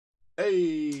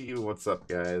Hey, what's up,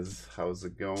 guys? How's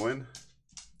it going?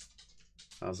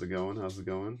 How's it going? How's it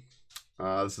going?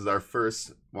 This is our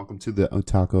first. Welcome to the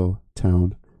Otaku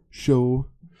Town show.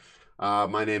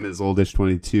 My name is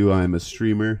Oldish22. I'm a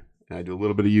streamer. And I do a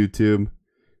little bit of YouTube,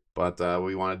 but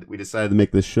we decided to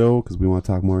make this show because we want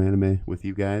to talk more anime with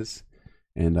you guys,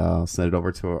 and I'll send it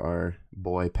over to our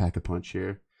boy Pack a Punch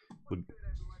here.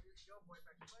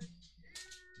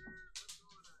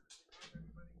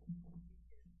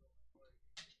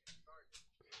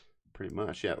 Pretty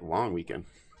much, yeah. Long weekend.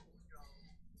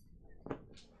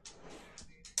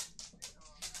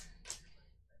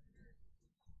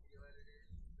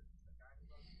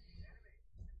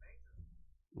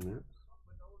 Yeah.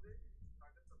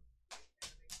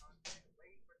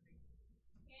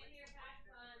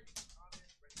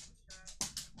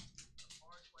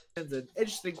 And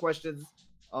interesting questions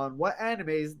on what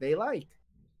animes they like,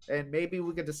 and maybe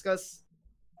we could discuss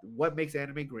what makes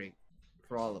anime great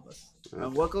for all of us. Okay.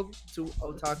 And welcome to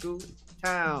Otaku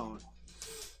Town.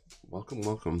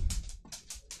 Welcome.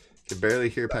 Can barely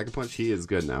hear Pack a Punch. He is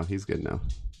good now. He's good now.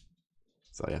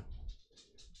 So yeah.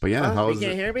 But yeah, how you is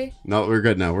can't it? hear me? No, we're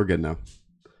good now.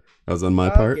 That was on my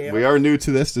part. Okay. We are new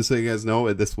to this, just so you guys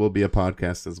know. This will be a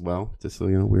podcast as well. Just so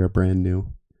you know, we are brand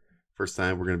new. First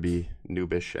time we're gonna be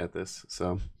noobish at this.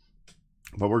 So,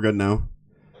 but we're good now.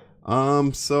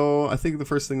 So I think the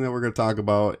first thing that we're gonna talk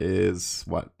about is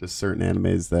just certain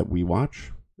animes that we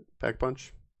watch. Pack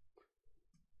Punch.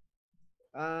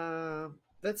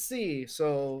 Let's see.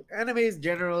 So animes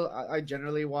I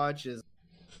generally watch is,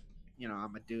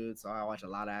 I'm a dude, so I watch a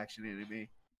lot of action anime.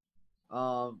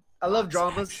 I love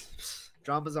dramas.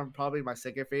 Dramas are probably my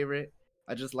second favorite.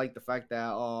 I just like the fact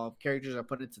that characters are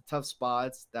put into tough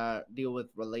spots that deal with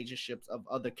relationships of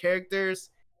other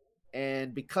characters,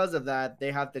 and because of that,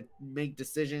 they have to make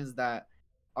decisions that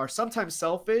are sometimes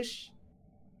selfish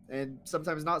and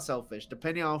sometimes not selfish,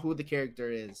 depending on who the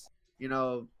character is.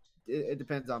 It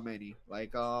depends on many.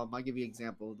 Like, I'll give you an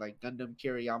example. Like Gundam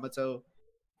Kira Yamato,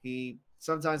 he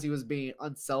was being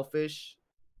unselfish,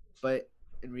 but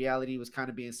in reality, he was kind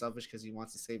of being selfish because he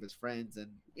wants to save his friends, and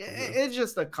it's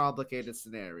just a complicated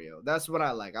scenario. That's what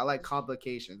I like. I like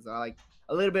complications. I like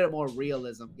a little bit more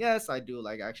realism. Yes, I do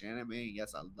like action anime.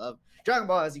 Yes, I love Dragon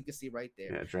Ball, as you can see right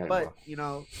there. Yeah, Dragon but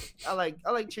Ball. I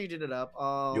like changing it up.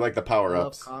 You like the power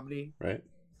ups, comedy, right?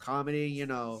 Comedy.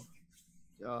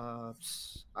 I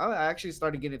actually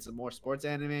started getting into more sports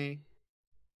anime,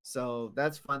 so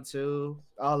that's fun too.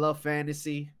 I love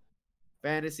fantasy,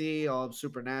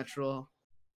 supernatural.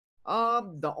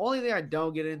 The only thing I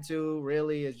don't get into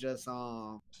really is just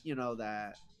that you know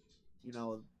that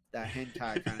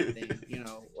hentai kind of thing.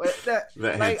 That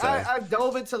like hentai. I've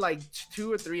dove into like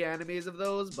 2 or 3 animes of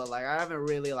those, but like I haven't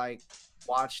really like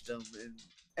watched them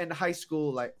in high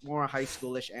school, like more high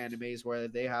schoolish animes where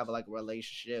they have like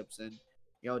relationships and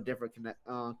different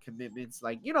commitments,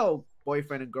 like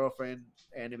boyfriend and girlfriend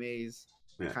animes,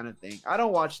 kind of thing. I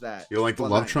don't watch that. You like the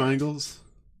love triangles?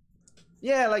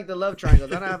 Yeah, like the love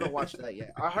triangles. I haven't watched that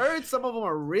yet. I heard some of them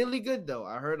are really good, though.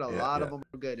 I heard a lot of them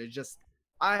are good. It's just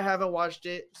I haven't watched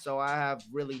it, so I have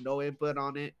really no input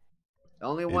on it. The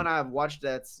only one I've watched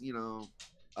that's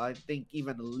I think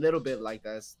even a little bit like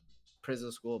that's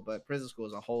Prison School, but Prison School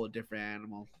is a whole different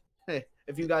animal.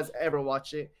 If you guys ever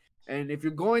watch it, and if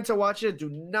you're going to watch it, do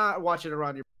not watch it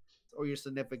around your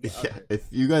significant other. If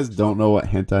you guys don't know what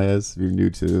hentai is, if you're new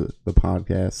to the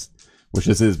podcast, which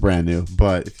this is brand new,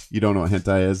 but if you don't know what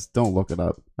hentai is, don't look it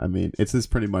up. I mean, it's just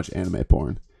pretty much anime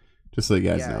porn. Just so you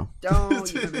guys know.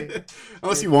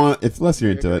 Unless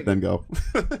you're into it, then go.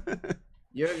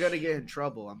 You're gonna get in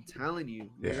trouble. I'm telling you.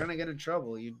 You're gonna get in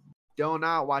trouble. You do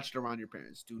not watch it around your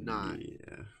parents. Do not.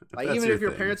 Yeah. Like, even if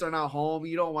your parents are not home,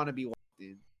 you don't want to be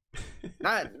watching.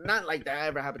 Not like that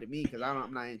ever happened to me, because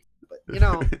I'm not into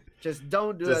it. But just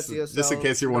don't do that to yourself. Just in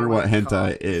case you're wondering what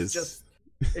hentai is.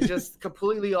 It's just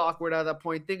completely awkward at that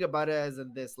point. Think about it as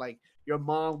in this, like your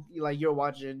mom, like you're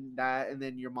watching that, and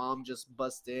then your mom just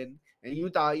busts in, and you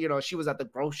thought, she was at the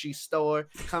grocery store.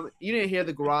 You didn't hear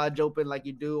the garage open like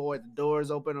you do, or the doors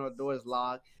open, or the doors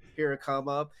locked. Hear her come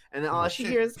up, and then all she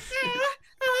hears,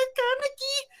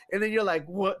 and then you're like,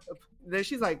 what? And then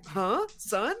she's like, huh,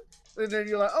 son? And then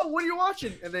you're like, oh, what are you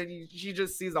watching? And then she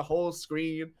just sees the whole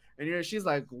screen, and she's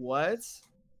like, what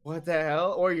the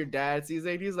hell? Or your dad sees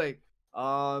it, and he's like,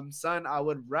 son, I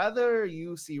would rather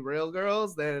you see real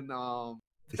girls than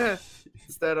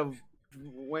instead of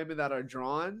women that are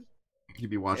drawn. You'd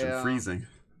be watching Freezing.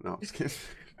 No, I'm just kidding.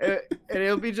 And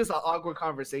it'll be just an awkward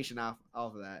conversation off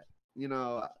of that.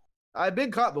 I've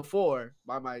been caught before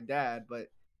by my dad, but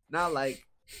not like.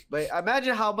 But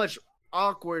imagine how much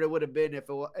awkward it would have been if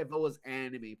it was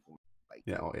anime porn. Like,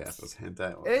 Yeah, oh yeah, if it was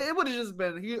hentai. Oh, it would have just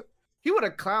been he would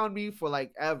have clowned me for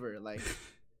like ever. Like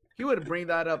he would bring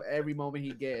that up every moment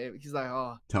he get. He's like,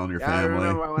 oh, telling your yeah, I family.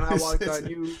 remember when I walked on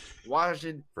you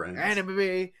watching Friends.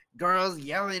 anime, girls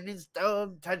yelling and stuff,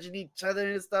 touching each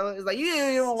other and stuff. It's like you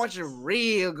didn't even watch the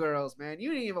real girls, man. You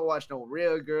didn't even watch no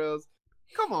real girls.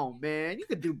 Come on, man. You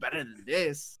could do better than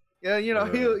this. Yeah, you know,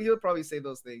 he'll probably say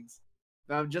those things.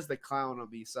 But I'm just a clown on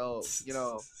me. So, you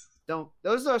know,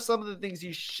 those are some of the things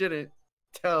you shouldn't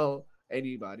tell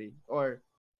anybody, or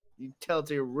you tell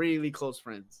to your really close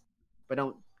friends. But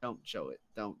don't show it.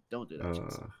 Don't do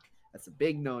that. That's a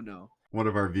big no. One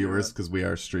of our viewers, because we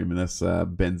are streaming this,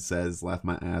 Ben says, "Laugh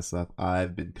my ass off.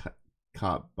 I've been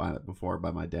caught by it before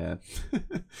by my dad."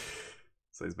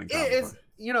 So he's been caught before.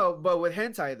 You know, but with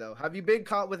hentai though, have you been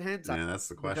caught with hentai? Yeah, that's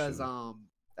the question. Because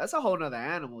that's a whole nother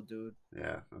animal, dude.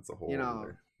 Yeah, that's a whole. You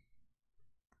know,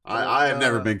 I have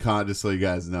never been caught. Just so you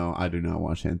guys know, I do not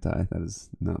watch hentai. That is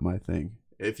not my thing.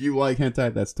 If you like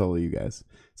hentai, that's totally you guys.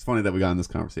 It's funny that we got in this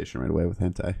conversation right away with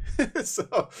hentai.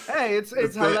 So hey, it's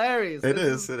hilarious. It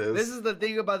is. This is the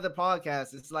thing about the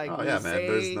podcast. It's like, oh yeah, man.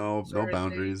 There's no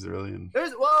boundaries really. And...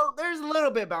 There's a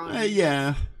little bit boundaries.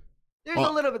 Yeah. There's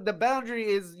a little bit. The boundary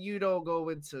is you don't go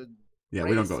into. Yeah,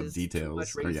 we don't go into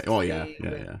details.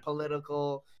 Yeah.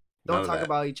 Political. Don't talk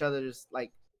about each other's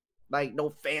like no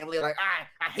family. Like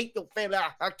I hate no family.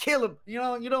 I kill him. You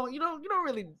don't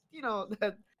really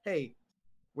that. Hey,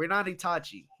 we're not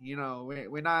Itachi. You know,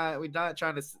 we're not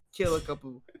trying to kill a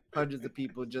couple hundreds of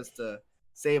people just to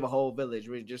save a whole village.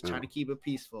 We're just trying to keep it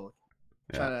peaceful.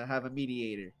 Try to have a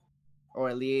mediator or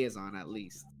a liaison at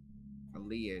least. A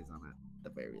liaison at the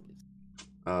very least.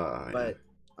 But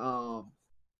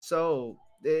so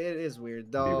it is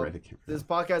weird though. This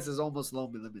podcast is almost low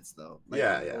limits though. Like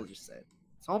Cole just said,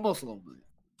 it's almost low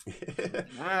limit.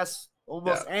 Ask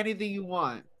almost anything you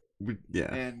want.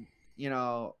 Yeah. And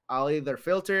I'll either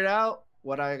filter it out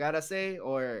what I gotta say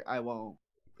or I won't.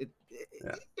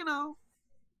 You know,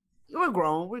 we're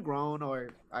grown, or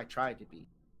I try to be.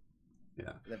 Yeah.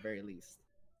 At the very least.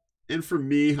 And for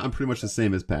me, I'm pretty much the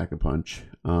same as Pack-a-Punch.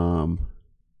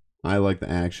 I like the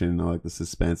action. I like the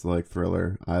suspense. I like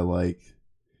thriller. I like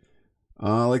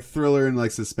thriller and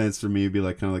like suspense for me would be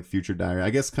like kind of like Future Diary.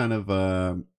 I guess kind of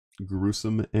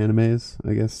gruesome animes.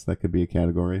 I guess that could be a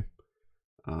category.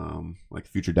 Like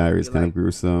Future Diary is kind of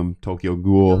gruesome. Tokyo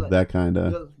Ghoul, that kind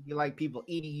of. You like people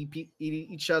eating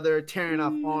each other, tearing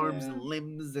off arms and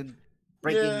limbs and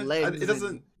breaking legs. It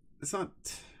doesn't. It's not.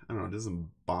 I don't know. It doesn't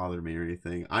bother me or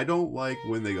anything. I don't like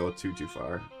when they go too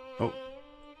far. Oh.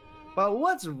 But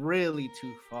what's really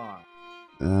too far?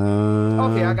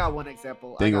 Okay, I got one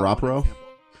example. Danganronpa?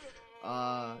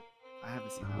 I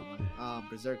haven't seen that one.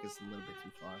 Berserk is a little bit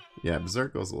too far. Yeah,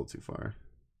 Berserk goes a little too far.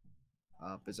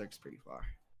 Berserk's pretty far.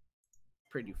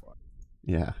 Pretty far.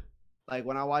 Yeah. Like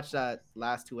when I watched that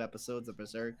last 2 episodes of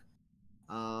Berserk,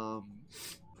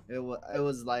 it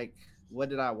was like, what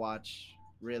did I watch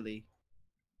really?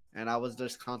 And I was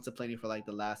just contemplating for like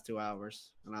the last 2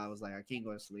 hours, and I was like, I can't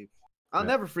go to sleep. I'll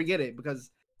never forget it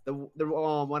because the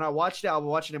when I watched it, I was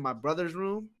watching it in my brother's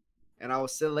room, and I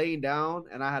was still laying down,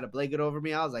 and I had a blanket over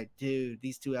me. I was like, dude,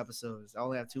 these 2 episodes, I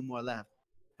only have 2 more left.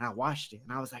 And I watched it,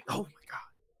 and I was like, oh my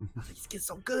god, this gets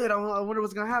so good. I wonder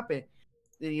what's gonna happen.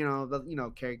 Then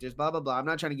the characters, blah blah blah. I'm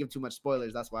not trying to give too much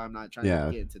spoilers. That's why I'm not trying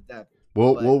to get into depth.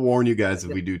 We'll warn you guys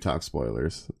if we do talk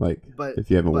spoilers, if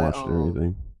you haven't watched it or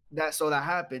anything. That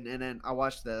happened, and then I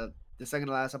watched the second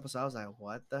to last episode. I was like,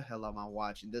 what the hell am I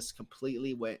watching? This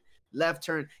completely went left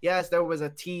turn. Yes, there was a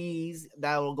tease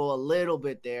that will go a little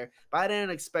bit there, but I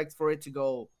didn't expect for it to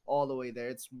go all the way there.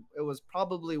 It was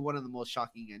probably one of the most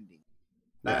shocking endings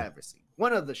I've ever seen.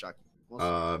 One of the shocking.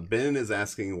 Ben is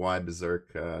asking why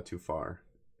Berserk too far.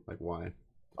 Like why?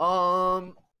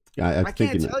 I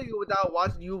can't tell you without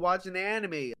watching the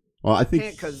anime. Well, I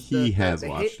think he has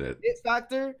watched it. Hit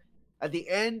factor at the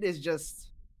end is just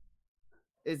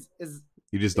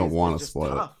you just don't want to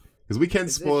spoil it because we can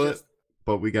spoil it,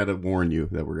 but we got to warn you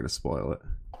that we're going to spoil it.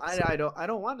 I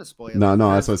don't want to spoil it. No,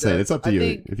 that's what I'm saying. It's up to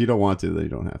you. If you don't want to, then you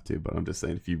don't have to. But I'm just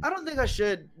saying I don't think I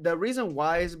should. The reason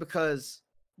why is because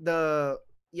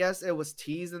yes, it was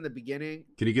teased in the beginning.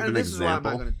 Can you give an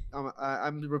example?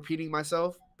 I'm repeating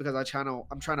myself because I'm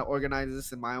trying to organize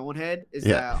this in my own head.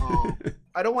 That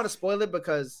I don't want to spoil it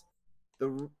because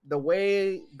the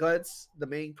way Guts, the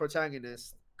main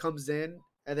protagonist, comes in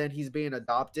and then he's being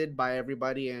adopted by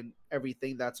everybody and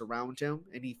everything that's around him,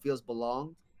 and he feels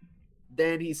belonged.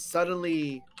 Then he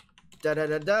suddenly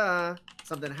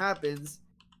something happens,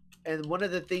 and one of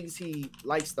the things he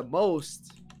likes the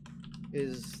most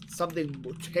is something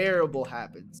terrible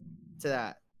happens to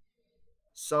that.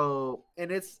 So,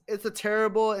 and it's a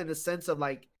terrible in the sense of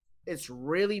like it's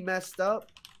really messed up.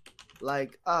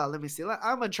 Like, let me see.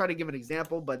 I'm gonna try to give an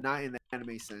example, but not in the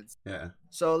anime sense. Yeah.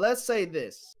 So let's say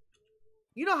this.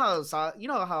 You know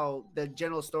how the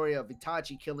general story of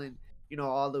Itachi killing,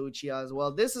 all the Uchihas.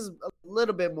 Well, this is a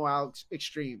little bit more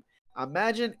extreme.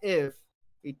 Imagine if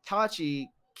Itachi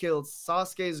killed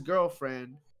Sasuke's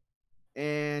girlfriend,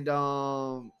 and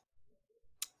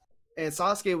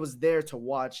Sasuke was there to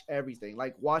watch everything,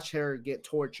 like watch her get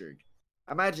tortured.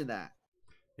 Imagine that.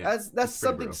 Yeah. That's It's pretty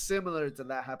something brutal. similar to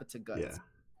that happened to Guts, Yeah.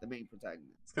 the main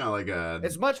protagonist. It's kind of like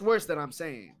It's much worse than I'm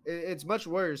saying. It's much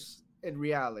worse in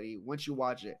reality once you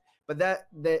watch it. But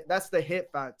that's the hit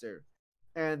factor,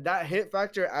 and that hit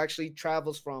factor actually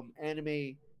travels from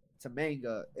anime to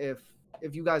manga. If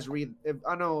you guys read, if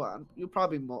I know you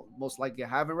probably most likely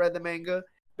haven't read the manga,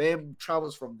 but it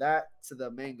travels from that to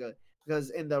the manga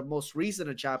because in the most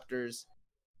recent chapters,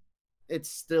 it's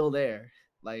still there.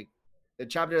 Like the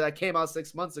chapter that came out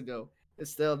 6 months ago is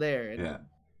still there, and yeah.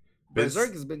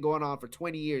 Berserk has been going on for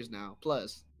 20 years now,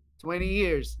 plus 20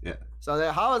 years. Yeah.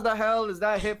 So how is the hell is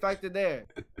that hit factor there?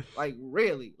 Like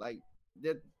really, like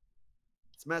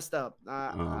it's messed up.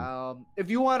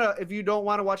 If you don't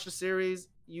wanna watch the series,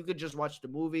 you could just watch the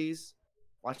movies,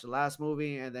 watch the last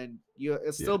movie, and then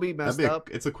it'll still be messed up.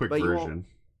 It's a quick but version.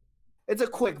 It's a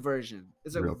quick version.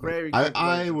 It's a Real quick. very quick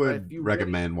I version. would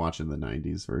recommend watching the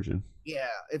 90s version. Yeah,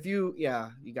 you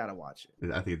gotta watch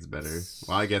it. I think it's better.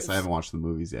 Well, I guess I haven't watched the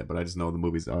movies yet, but I just know the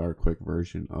movies are a quick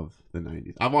version of the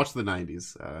 90s. I've watched the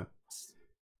 90s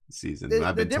season.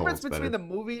 I've been the told difference it's between better. the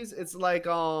movies, it's like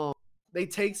they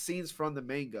take scenes from the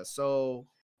manga. So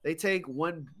they take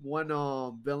one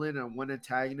villain and one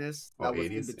antagonist that was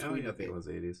 80s? in between I of think it. it was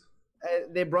 80s.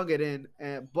 They brung it in,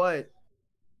 but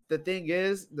the thing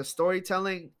is, the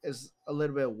storytelling is a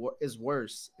little bit is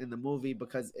worse in the movie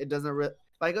because it doesn't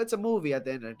like it's a movie at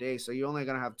the end of the day, so you're only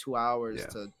gonna have 2 hours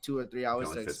to 2 or 3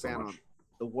 hours to expand on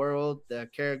the world, the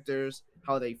characters,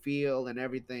 how they feel, and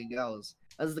everything else.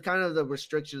 That's the kind of the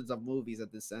restrictions of movies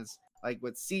at this sense. Like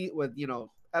with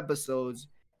episodes,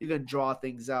 you can draw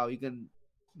things out, you can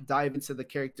dive into the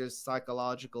character's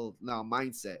psychological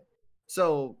mindset.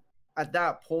 So at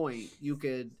that point, you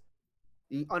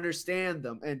understand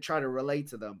them and try to relate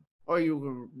to them, or you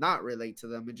will not relate to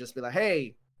them and just be like,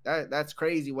 hey, that's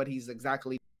crazy what he's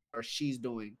exactly or she's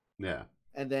doing. Yeah.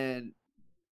 And then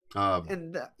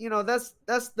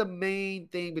that's the main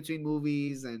thing between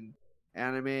movies and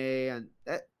anime,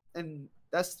 and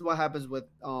that's what happens with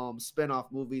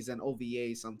spin-off movies and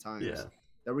OVA sometimes. Yeah.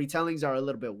 The retellings are a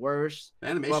little bit worse. The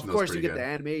animation, well, of course, you get good. the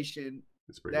animation.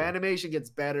 It's pretty good. Animation gets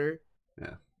better.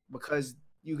 Yeah. Because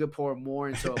you could pour more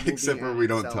into a movie. Except for we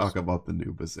don't talk about the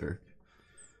new Berserk.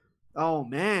 Oh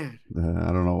man.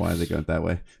 I don't know why they got that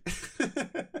way.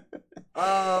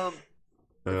 For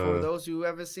those who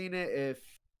haven't seen it, if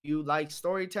you like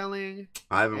storytelling,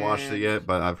 I haven't watched it yet,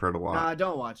 but I've heard a lot. Nah,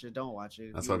 don't watch it. Don't watch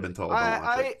it. That's what I've been told. Don't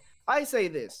watch it. I say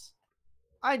this.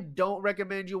 I don't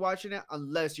recommend you watching it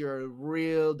unless you're a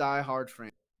real diehard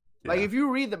fan. Yeah. Like if you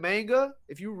read the manga,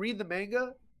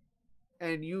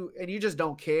 and you just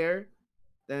don't care,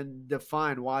 then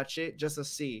watch it just to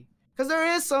see. Because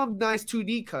there is some nice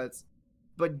 2D cuts,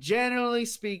 but generally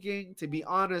speaking, to be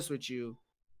honest with you,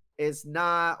 it's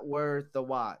not worth the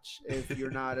watch if you're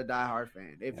not a diehard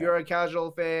fan. If you're a casual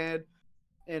fan,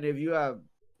 and if you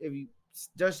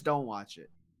just don't watch it.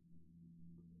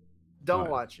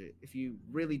 Don't watch it if you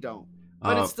really don't.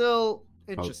 But it's still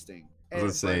interesting. I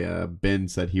was going to say, Ben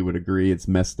said he would agree it's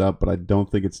messed up, but I don't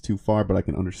think it's too far, but I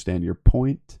can understand your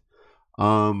point.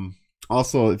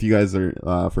 Also, if you guys are,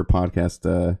 for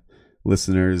podcast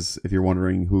listeners, if you're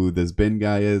wondering who this Ben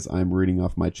guy is, I'm reading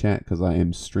off my chat because I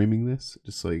am streaming this,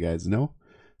 just so you guys know.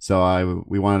 So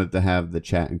we wanted to have the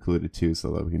chat included too,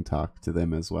 so that we can talk to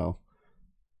them as well.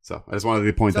 So I just wanted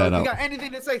to point that out. If you got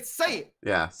anything to say it.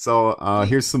 Yeah. So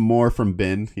here's some more from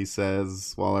Ben. He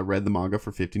says, well, I read the manga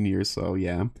for 15 years, so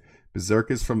yeah.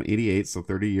 Berserk is from 88, so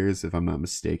 30 years if I'm not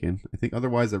mistaken. I think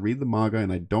otherwise I read the manga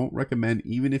and I don't recommend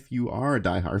even if you are a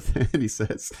diehard fan, he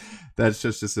says. That's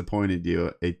just disappointed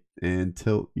you and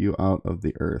tilt you out of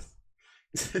the earth.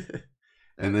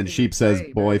 And then Sheep says,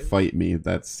 boy, fight me.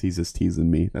 He's just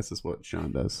teasing me. That's just what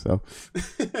Sean does. So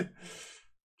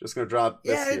just going to drop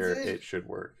this here. It should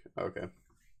work. Okay.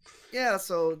 Yeah,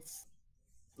 so it's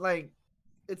like,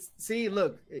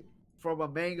 from a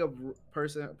manga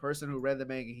person who read the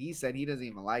manga, he said he doesn't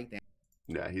even like that.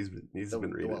 Yeah, he's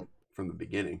been reading from the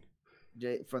beginning.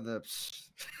 That's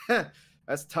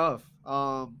tough.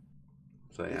 So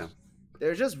yeah,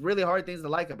 there's just really hard things to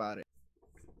like about it.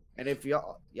 And if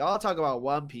y'all talk about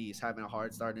One Piece having a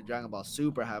hard start and Dragon Ball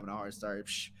Super having a hard start,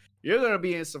 you're gonna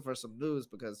be in for some news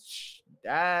because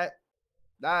that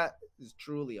is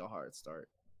truly a hard start.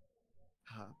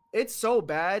 It's so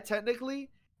bad technically.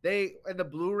 They in the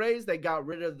Blu-rays they got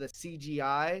rid of the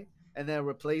CGI and then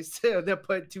replaced it. They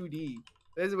put 2D,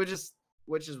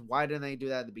 which is why didn't they do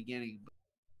that at the beginning?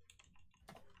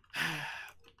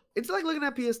 It's like looking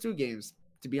at PS2 games.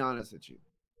 To be honest with you,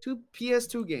 two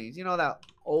PS2 games. You know that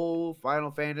old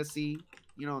Final Fantasy.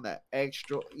 You know that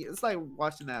extra. It's like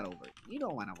watching that over. You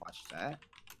don't want to watch that.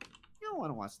 You don't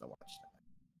want to watch that.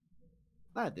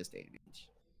 Not at this day and age.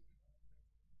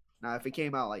 Now, if it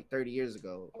came out like 30 years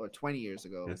ago or 20 years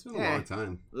ago, it's been a long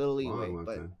time. Little leeway,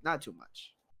 but not too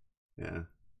much. Yeah.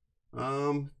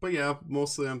 But yeah,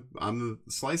 mostly I'm the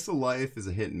slice of life is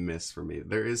a hit and miss for me.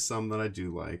 There is some that I do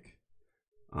like.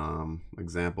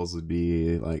 Examples would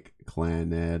be like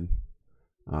Clan Ed,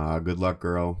 Good Luck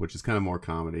Girl, which is kind of more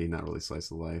comedy, not really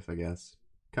slice of life, I guess.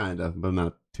 Kind of, but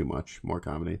not too much. More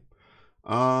comedy.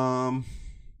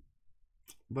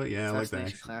 But yeah, I like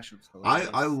that.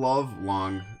 I love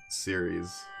long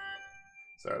series.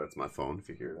 Sorry, that's my phone. If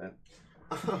you hear that,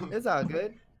 it's all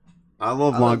good. I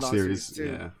love long series too.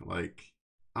 Yeah, like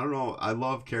I don't know. I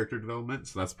love character development,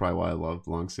 so that's probably why I love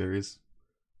long series.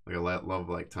 Like I love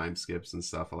like time skips and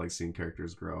stuff. I like seeing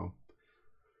characters grow,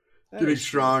 getting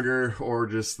stronger, or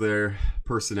just their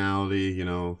personality. You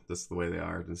know, that's the way they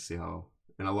are. To see how,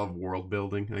 and I love world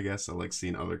building. I guess I like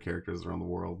seeing other characters around the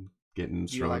world getting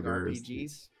stronger. You like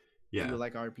RPGs? Yeah. You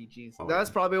like RPGs? Oh, that's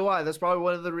probably why. That's probably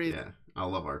one of the reasons. Yeah, I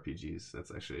love RPGs.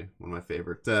 That's actually one of my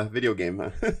favorite video game.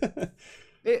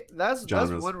 That's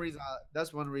one reason.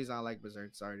 That's one reason I like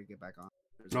Berserk. Sorry to get back on.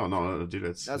 Berserk. No, dude,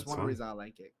 that's one fun. Reason I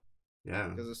like it. Yeah,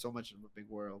 because there's so much in a big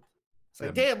world. It's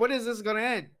like, damn, when is this gonna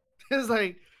end? It's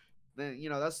like, then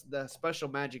that's the special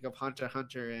magic of Hunter x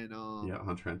Hunter and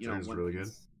Hunter x Hunter is really good.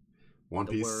 One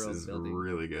Piece is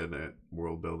really good at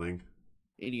world building.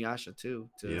 Inuyasha too,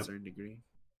 to a certain degree.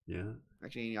 Yeah,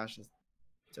 actually, Inuyasha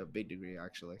to a big degree.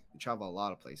 Actually, they travel a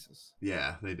lot of places.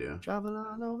 Yeah, they do. Travel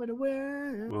all over the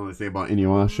world. Well, the thing about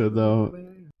Inuyasha though,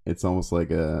 it's almost like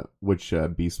which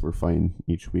beast we're fighting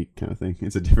each week kind of thing.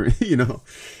 It's a different,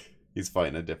 he's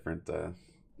fighting a different.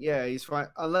 Yeah, he's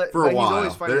fighting for a while.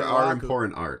 There are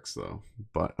important arcs though,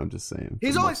 but I'm just saying.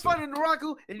 He's always fighting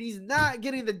Naraku, and he's not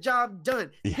getting the job done.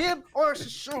 Yeah. Him or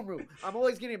Shishomaru. I'm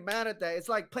always getting mad at that. It's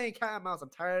like playing cat and mouse. I'm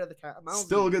tired of the cat and mouse.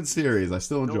 Still a good series. I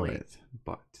still enjoy it,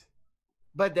 but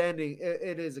the ending,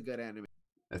 it is a good anime.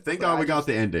 Thank God we got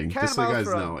the ending. Just so you guys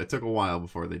know, it took a while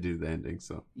before they do the ending.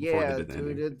 So yeah,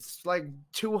 dude, it's like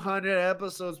 200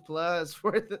 episodes plus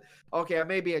worth. Okay, I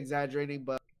may be exaggerating,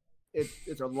 but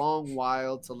it's a long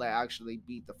while to actually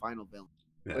beat the final villain,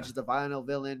 which is the final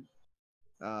villain.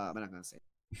 I'm not gonna say.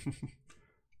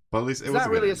 But at least it's not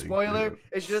really a spoiler.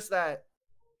 It's just that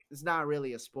it's not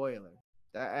really a spoiler,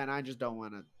 and I just don't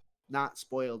want to not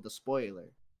spoil the spoiler.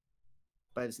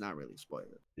 But it's not really a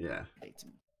spoiler. Yeah.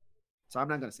 So I'm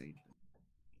not gonna say anything.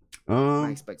 I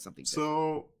expect something.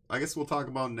 So I guess we'll talk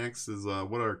about next is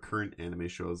what our current anime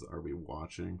shows are we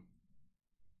watching?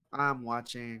 I'm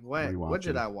watching what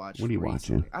did I watch? What are you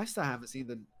watching? I still haven't seen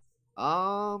the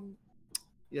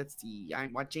let's see.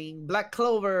 I'm watching Black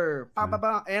Clover.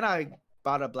 And I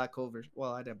bought a Black Clover.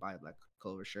 Well, I didn't buy a Black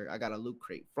Clover shirt. I got a loot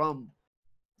crate from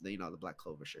the Black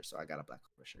Clover shirt. So I got a Black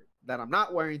Clover shirt that I'm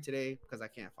not wearing today because I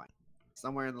can't find it.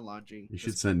 Somewhere in the laundry. You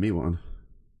should send me one.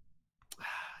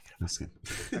 That's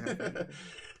good.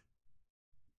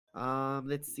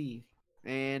 Let's see.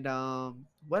 And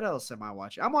what else am I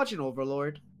watching? I'm watching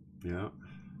Overlord. Yeah.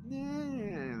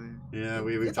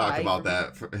 We talked about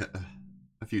that for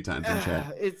a few times in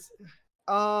chat. It's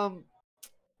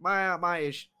my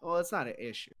issue. Well, it's not an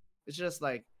issue. It's just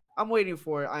like I'm waiting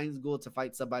for Ainz to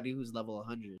fight somebody who's level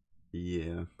 100.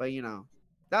 Yeah. But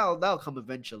that'll come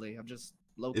eventually. I'm just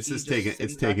it's just taking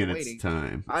its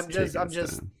time. I'm just.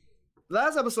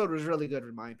 Last episode was really good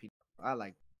in my opinion. I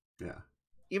like. Yeah.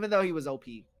 Even though he was OP.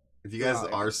 If you guys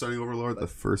are starting Overlord, the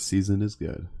first season is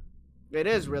good. It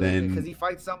is really good because he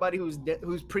fights somebody who's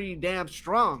pretty damn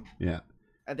strong. Yeah.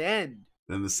 At the end.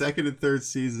 Then the second and third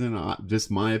season,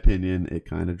 just my opinion, it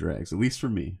kind of drags. At least for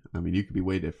me. I mean, you could be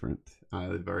way different.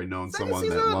 I've already known someone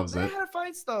that loves it. They had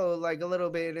fights though, like a little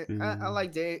bit. I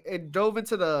liked it. It dove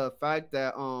into the fact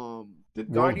that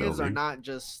Guardians are not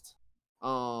just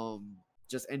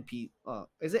NP.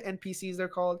 Is it NPCs they're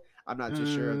called? I'm not too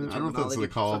sure. I don't know if that's what they're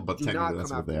called, but technically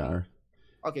that's what they are.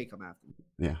 Okay, come after me.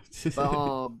 Yeah.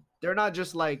 But they're not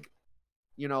just like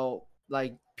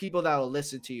people that'll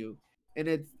listen to you. And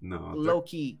it's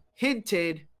low-key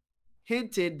hinted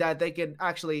hinted that they can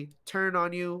actually turn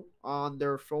on you on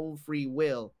their own free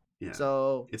will. Yeah.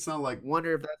 So It's not like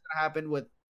wonder if that's gonna happen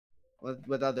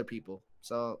with other people.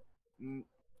 So I'm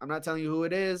not telling you who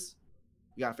it is.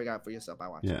 You gotta figure out for yourself by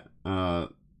watching. yeah.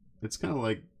 It's kind of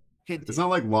like Hinted. it's not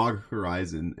like Log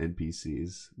Horizon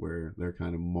NPCs where they're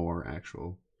kind of more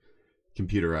actual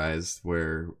computerized.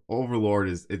 Where Overlord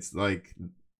is it's like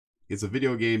it's a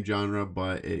video game genre,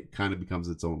 but it kind of becomes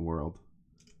its own world.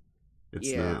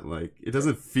 It's not like it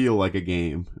doesn't feel like a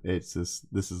game. It's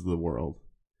just this is the world.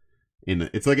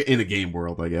 It's like in a game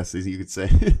world, I guess, as you could say.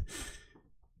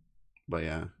 But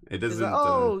yeah, it doesn't. Like,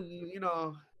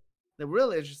 the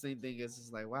real interesting thing is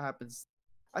like what happens.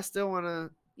 I still want to,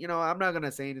 I'm not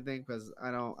gonna say anything because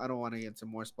I don't want to get into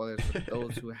more spoilers for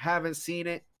those who haven't seen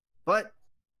it. But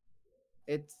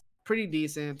it's pretty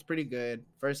decent. It's pretty good.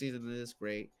 First season is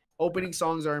great. Opening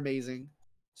songs are amazing,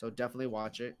 so definitely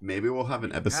watch it. Maybe we'll have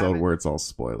an episode where it's all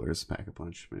spoilers. Pack a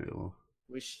punch. Maybe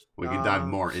we can dive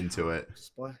more into it.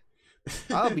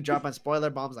 I'll be dropping spoiler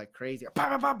bombs like crazy.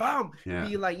 Bam, bam, bam, bam. Yeah.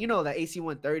 Be like, the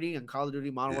AC-130 and Call of Duty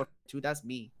Modern Warfare 2. That's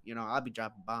me. I'll be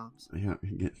dropping bombs. Yeah,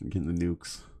 getting the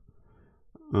nukes.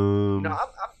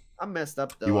 I'm messed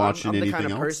up though. You watching I'm the anything kind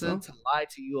of else, person though? to lie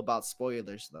to you about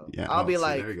spoilers though. Yeah, I'll be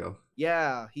like, there you go.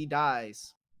 yeah, he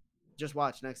dies. Just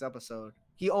watch next episode.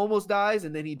 He almost dies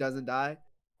and then he doesn't die.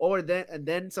 Or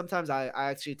then sometimes I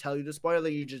actually tell you the spoiler,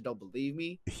 you just don't believe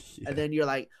me. Yeah. And then you're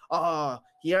like, oh,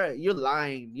 you're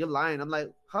lying. You're lying. I'm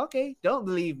like, okay, don't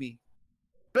believe me.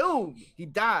 Boom, he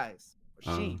dies.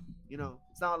 Or she,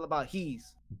 it's not all about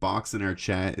he's. Box in our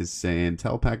chat is saying,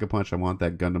 tell Pack a Punch I want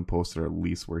that Gundam poster at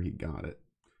least where he got it.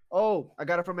 Oh, I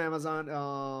got it from Amazon.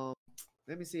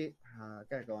 Let me see. I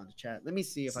gotta go on the chat. Let me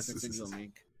see if I can send you a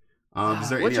link. Is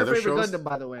there What's any your other favorite shows? Gundam,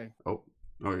 by the way? Oh,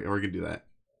 we're gonna do that.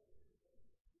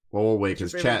 Well, we'll wait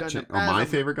because chat. My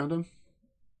favorite Gundam.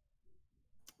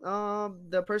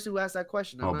 The person who asked that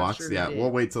question. I'm not Box. Sure yeah,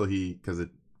 we'll wait till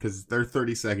because they're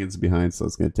 30 seconds behind, so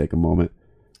it's gonna take a moment.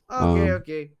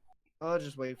 Okay. I'll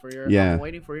just wait for your. Yeah. I'm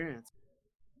waiting for your answer.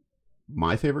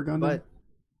 My favorite Gundam. But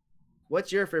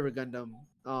what's your favorite Gundam?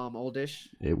 Oldish.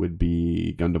 It would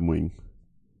be Gundam Wing.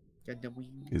 Gundam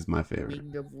Wing is my favorite.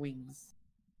 Wing of Wings.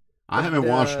 I haven't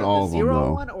watched all of them though.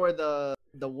 Zero one or the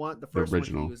first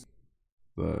original. one he used?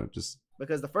 Just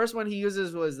because the first one he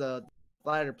uses was the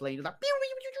fighter plane. He's like,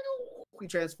 he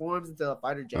transforms into a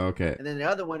fighter jet. Okay. And then the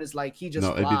other one is like he just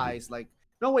flies. Like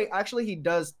no wait, actually he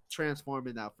does transform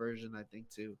in that version, I think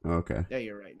too. Okay. Yeah,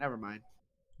 you're right. Never mind.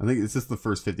 I think it's just the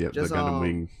first 50 the Gundam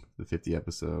Wing, the 50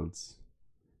 episodes.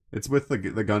 It's with the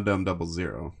Gundam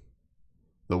 00.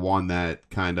 The one that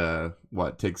kind of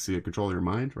takes control of your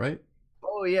mind, right?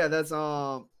 Oh yeah, that's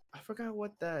I forgot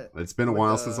what that. It's been a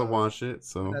while since I watched it,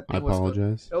 so I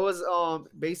apologize. It was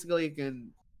basically you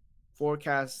can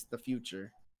forecast the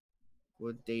future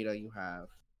with data you have.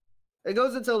 It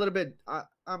goes into a little bit.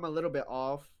 I'm a little bit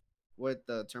off with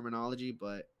the terminology,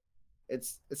 but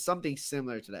it's something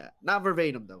similar to that. Not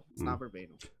verbatim though. It's not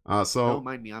verbatim. So don't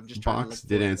mind me. I'm just trying Box to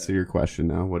did answer your question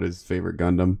now. What is favorite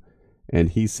Gundam? And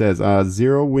he says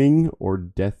Zero Wing or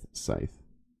Death Scythe.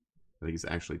 I think he's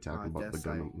actually talking about the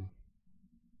Gundam.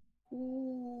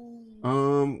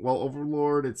 Well,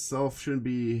 Overlord itself shouldn't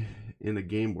be in a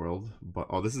game world, but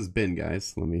this is Ben,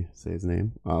 guys. Let me say his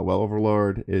name. Well,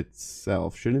 Overlord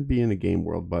itself shouldn't be in a game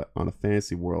world, but on a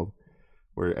fantasy world,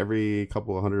 where every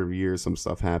couple of hundred years some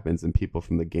stuff happens and people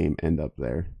from the game end up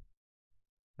there.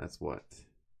 That's what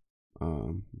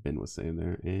Ben was saying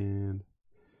there, and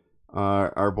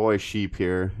our boy Sheep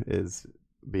here is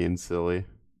being silly.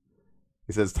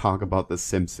 He says, "Talk about the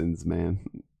Simpsons, man."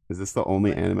 Is this the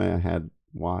only anime I had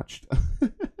watched?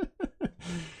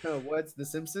 What's the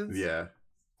Simpsons? Yeah.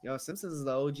 Yo, Simpsons is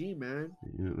the OG, man.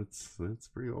 Yeah, that's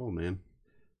pretty old, man.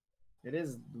 It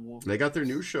is. They got their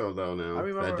new show though now. I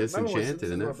remember, that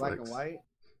Disenchanted and were Netflix. Black and white.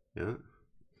 Yeah.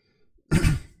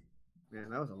 Man,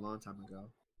 that was a long time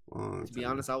ago. To be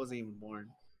honest, I wasn't even born.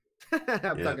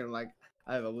 I'm not gonna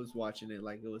I was watching it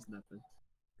like it was nothing.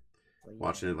 Like,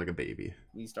 watching it like a baby.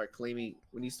 When you start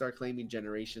claiming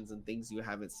generations and things you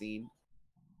haven't seen,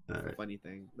 that's a funny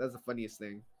thing. That's the funniest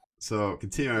thing. So,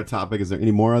 continuing our topic, is there any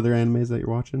more other animes that you're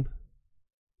watching?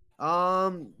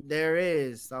 There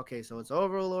is. Okay, so it's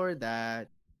Overlord that.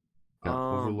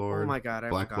 Overlord. Oh my god, I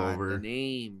Black forgot Clover. the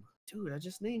name. Dude, I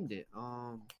just named it.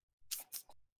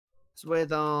 It's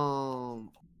with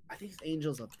I think it's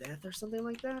Angels of Death or something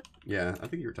like that. Yeah, I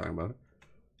think you were talking about it.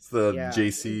 It's the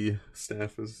JC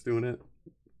staff is doing it.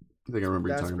 I think I remember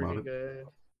you talking about it. Good.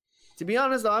 To be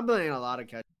honest, though, I'm playing a lot of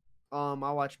catch. I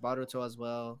watch Boruto as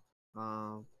well.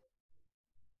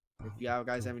 If you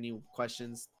guys have any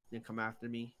questions, then come after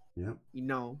me. Yep.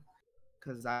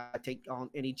 because I take on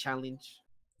any challenge.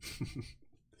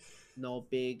 No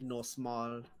big, no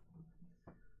small.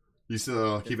 You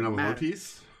still Doesn't keeping up with One matter.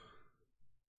 Piece?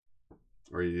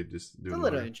 Or are you just It's a doing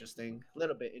little other? interesting, a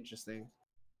little bit interesting.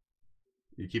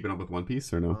 You keeping up with One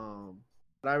Piece or no?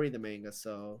 But I read the manga,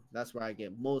 so that's where I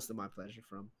get most of my pleasure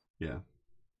from. Yeah.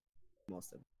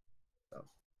 Most of it. So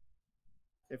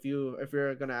if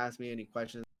you're gonna ask me any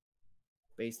questions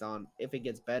based on if it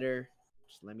gets better,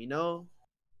 just let me know.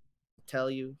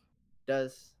 Tell you,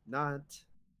 does not.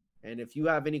 And if you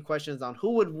have any questions on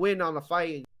who would win on a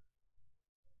fight,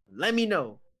 let me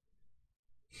know,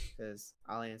 because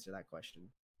I'll answer that question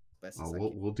best as I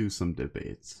can. We'll do some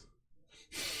debates.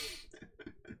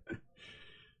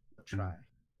 I'll try.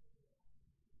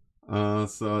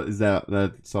 So is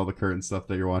that's all the current stuff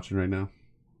that you're watching right now?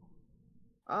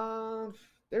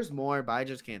 There's more, but I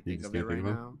just can't You think just of it can't think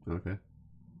right of now. them? Okay.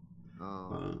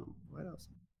 What else?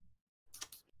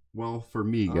 Well, for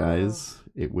me, guys,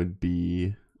 it would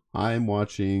be I'm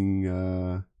watching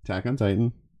Attack on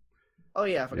Titan. Oh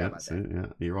yeah, I forgot about that. Yeah,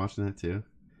 you're watching that too.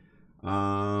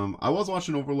 I was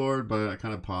watching Overlord, but I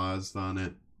kind of paused on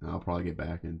it. I'll probably get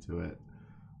back into it.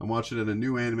 I'm watching a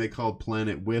new anime called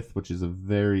Planet With, which is a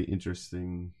very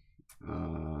interesting.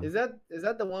 Is that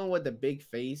the one with the big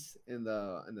face in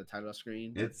the title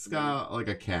screen? It's got like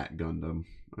a cat Gundam.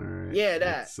 All right. Yeah,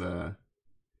 that.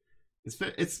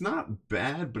 It's not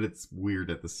bad, but it's weird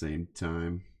at the same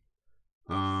time.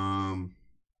 I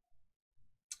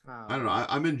don't know.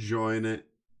 I'm enjoying it.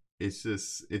 It's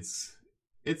just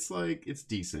it's like it's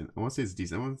decent. I want to say it's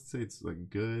decent. I want to say it's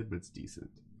like good, but it's decent.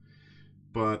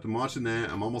 But I'm watching that.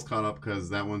 I'm almost caught up because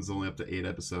that one's only up to 8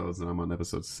 episodes, and I'm on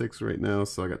episode 6 right now.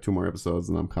 So I got 2 more episodes,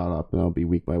 and I'm caught up, and I'll be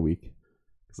week by week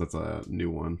because that's a new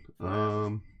one.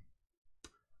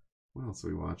 What else are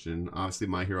we watching? Obviously,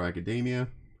 My Hero Academia.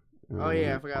 Oh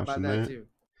yeah, I forgot about that too.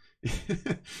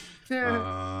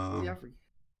 Yeah,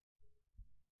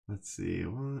 let's see.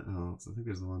 What else? I think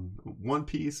there's One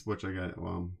Piece, which I got.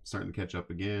 Well, I'm starting to catch up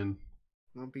again.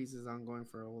 One Piece is ongoing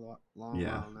for a long while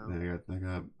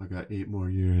now. I got 8 more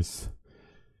years.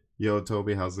 Yo,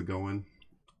 Toby, how's it going?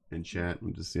 In chat,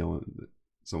 I'm just yelling at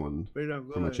someone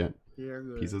from my chat. Yeah,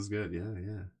 good. Pizza's good.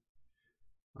 Yeah.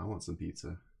 I want some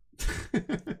pizza. I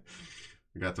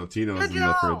got Totino's in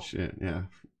the fridge. Yeah,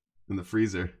 in the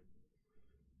freezer.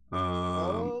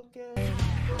 Okay.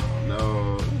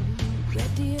 No.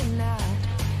 Ready or not,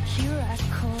 here I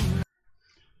come.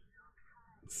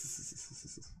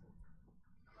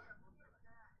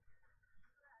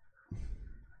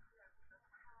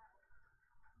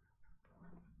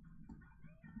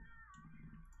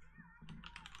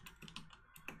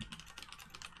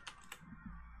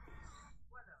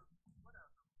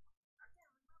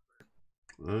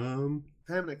 I'm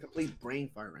having a complete brain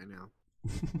fart right now.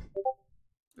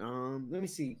 Let me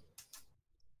see.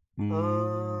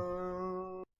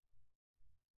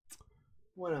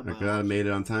 What am I made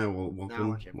it on time.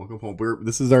 Welcome home.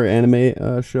 This is our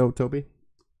anime show, Toby.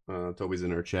 Toby's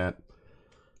in our chat.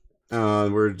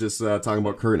 We're just talking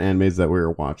about current animes that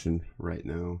we're watching right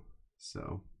now.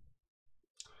 So,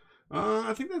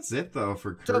 I think that's it though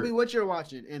for Toby. What you're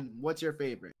watching and what's your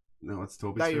favorite? No, it's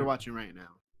Toby's. That you're watching right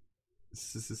now.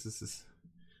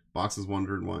 Box is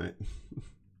wondering why.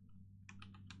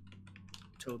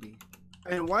 Toby.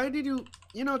 And why did you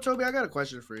Toby, I got a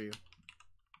question for you.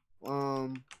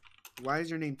 Why is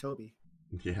your name Toby?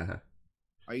 Yeah.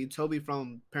 Are you Toby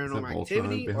from Paranormal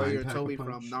Activity or you're Toby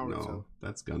from Naruto? No,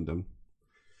 that's Gundam.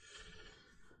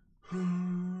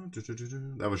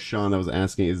 That was Sean that was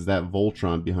asking, is that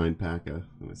Voltron behind P.A.K.A.?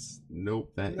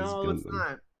 Nope, that is Gundam. No, it's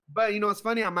not. But it's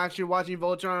funny, I'm actually watching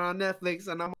Voltron on Netflix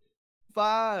and I'm on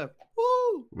 5.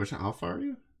 Woo! How far are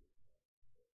you?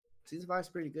 Season 5 is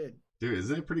pretty good. Dude,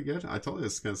 isn't it pretty good? I told you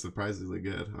it's kind of surprisingly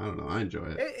good. I don't know. I enjoy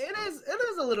it. It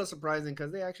is a little surprising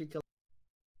because they actually kill.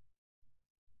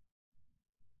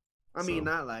 I mean,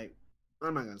 not like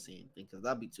I'm not gonna say anything because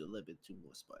that'd be a little bit too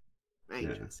much. But I ain't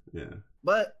gonna say. Yeah.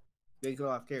 But they kill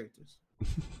off characters.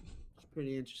 It's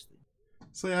pretty interesting.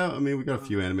 So yeah, I mean, we got a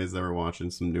few animes that we're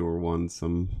watching, some newer ones,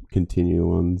 some continued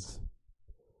ones.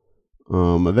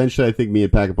 Eventually, I think me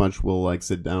and Pack-a-Punch will like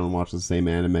sit down and watch the same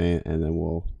anime, and then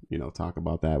we'll talk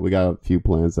about that. We got a few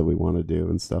plans that we want to do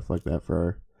and stuff like that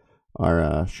for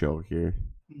our show here.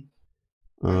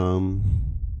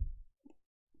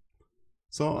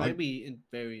 So might be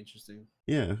very interesting.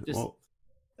 Yeah.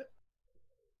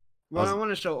 What I want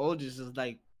to show Olgis is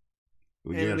like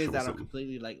animes that are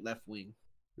completely like left wing.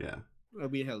 Yeah. It'll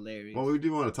be hilarious. Well, we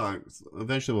do want to talk.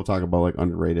 Eventually, we'll talk about like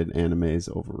underrated animes,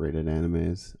 overrated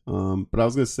animes. But I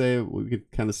was gonna say we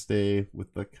could kind of stay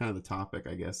with the topic,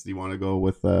 I guess. Do you want to go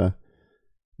with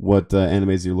what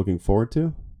animes you're looking forward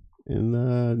to in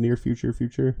the near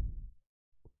future.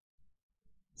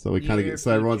 So we kind of get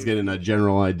everyone's getting a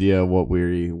general idea of what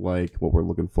we like, what we're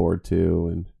looking forward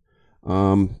to,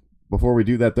 and before we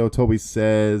do that though, Toby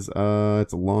says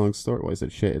it's a long story. Well, I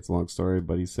said shit, it's a long story,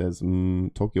 but he says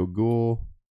Tokyo Ghoul,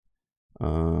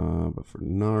 but for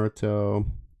Naruto.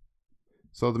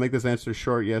 So to make this answer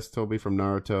short, yes, Toby from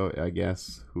Naruto, I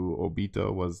guess, who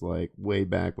Obito was like way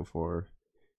back before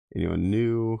anyone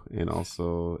knew, and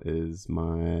also is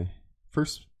my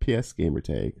first PS gamer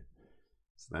tag.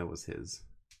 So that was his.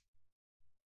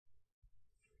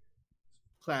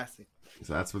 Classic.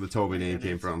 So that's where the Toby name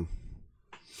came from.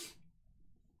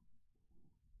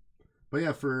 But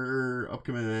yeah, for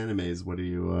upcoming animes, what are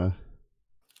you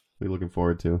looking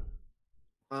forward to?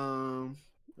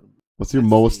 What's your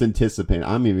most anticipated?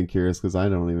 I'm even curious because I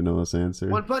don't even know this answer.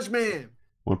 One Punch Man.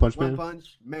 One Punch Man? One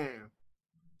Punch Man.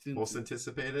 Most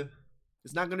anticipated?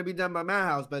 It's not going to be done by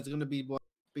Madhouse, but it's going to be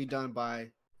done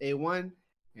by A1.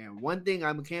 And one thing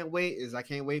I can't wait is I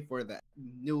can't wait for the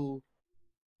new...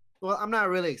 Well, I'm not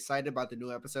really excited about the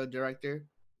new episode director.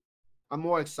 I'm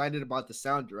more excited about the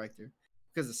sound director.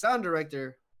 Because the sound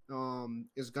director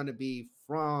is going to be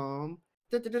from...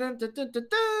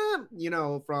 You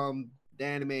know, from the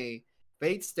anime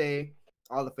Fate Stay,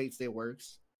 all the Fate Stay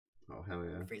works. Oh, hell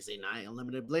yeah. Fate Stay 9,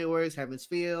 Unlimited Blade Works, Heaven's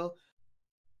Feel,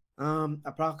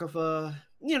 Apocrypha,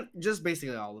 you know, just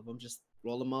basically all of them. Just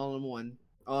roll them all in one.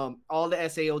 All the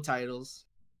SAO titles.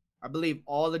 I believe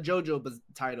all the JoJo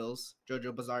titles,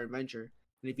 JoJo Bizarre Adventure.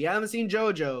 And if you haven't seen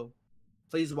JoJo,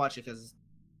 please watch it because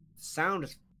the sound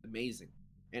is amazing.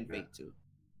 And Fate too.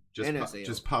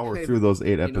 Just power through those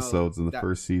 8 episodes in the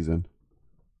first season.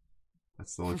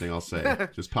 That's the only thing I'll say.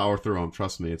 Just power through them.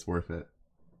 Trust me, it's worth it.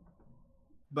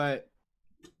 But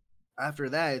after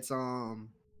that, it's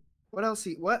what else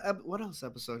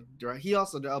episode direct? He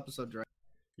also did episode direct.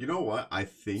 You know what? I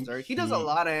think he does a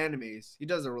lot of animes.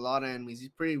 He's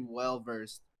pretty well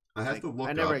versed. I have to look.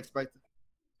 I never expected.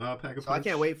 Pack a so Punch. I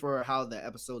can't wait for how the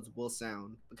episodes will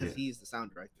sound because he's the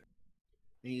sound director.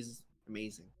 He's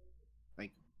amazing,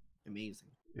 like amazing.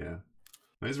 Yeah.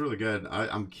 He's really good.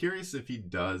 I'm curious if he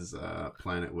does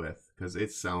Planet With, because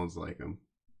it sounds like him.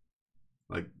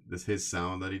 Like his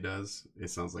sound that he does,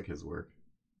 it sounds like his work.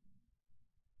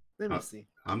 Let me see.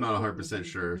 I'm not 100%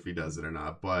 sure if he does it or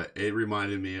not, but it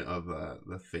reminded me of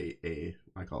the Fate A.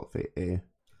 I call it Fate A.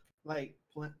 Like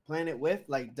Planet With,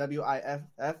 like WIFF.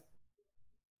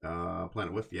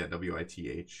 Planet With, yeah,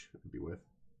 WITH would be with.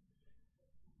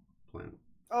 Planet.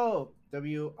 Oh,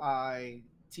 WITH.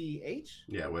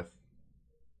 Yeah, with.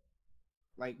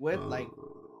 Like with, like.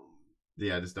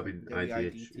 Yeah, just WITH.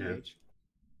 Yeah.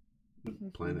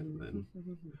 Planet then.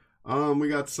 We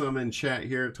got some in chat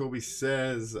here. Toby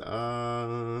says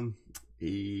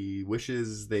he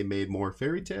wishes they made more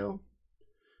Fairy Tail.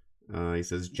 He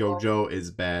says JoJo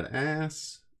is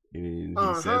badass. And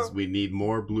he says we need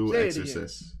more Blue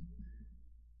Exorcist.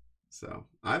 So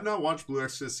I've not watched Blue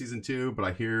Exorcist season 2, but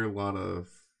I hear a lot of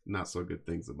not so good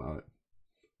things about it.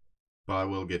 But I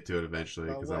will get to it eventually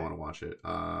because I want to watch it.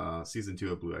 Season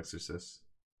 2 of Blue Exorcist.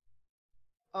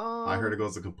 I heard it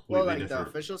goes a completely different. The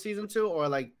official season 2 or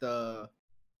like the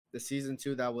season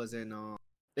 2 that was in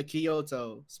the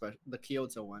Kyoto special, the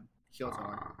Kyoto one.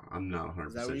 I'm not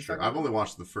 100% sure. I've only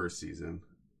watched the first season.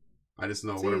 I just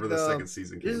know whatever the second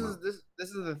season came out. This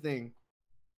is the thing.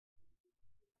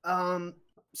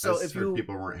 So if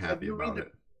people weren't happy about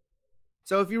it.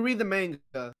 So if you read the manga,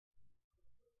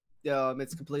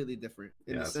 it's completely different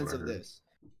in the sense of this.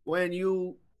 When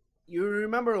you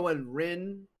remember when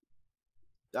Rin.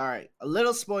 All right, a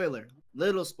little spoiler,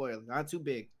 not too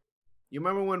big. You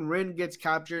remember when Rin gets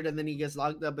captured and then he gets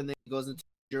locked up and then he goes into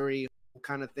jury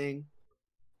kind of thing?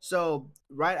 So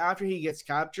right after he gets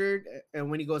captured and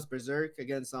when he goes berserk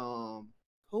against who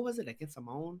was it against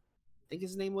Amon? I think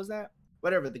his name was that.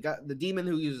 Whatever, the demon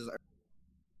who uses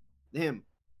him.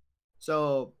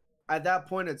 So at that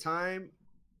point in time,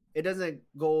 it doesn't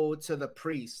go to the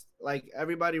priest. Like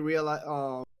everybody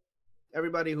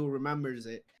everybody who remembers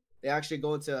it. They actually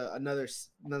go into another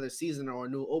season or a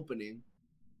new opening,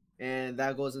 and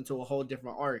that goes into a whole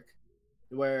different arc,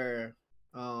 where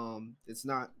it's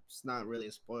not really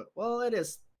a spoiler. Well, it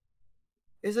is.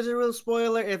 Is it a real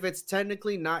spoiler if it's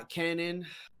technically not canon?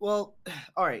 Well,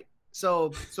 all right.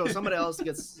 So somebody else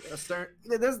gets a certain.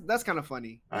 That's kind of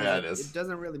funny. Yeah, it is. It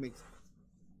doesn't really make sense.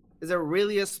 Is it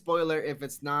really a spoiler if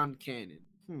it's non-canon?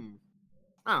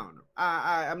 I don't know.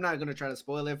 I'm not gonna try to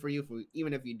spoil it for you,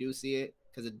 even if you do see it.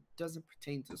 Because it doesn't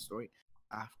pertain to the story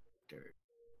after.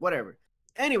 Whatever.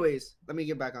 Anyways, let me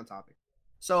get back on topic.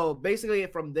 So basically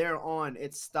from there on,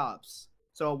 it stops.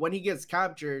 So when he gets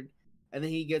captured, and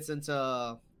then he gets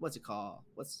into what's it called?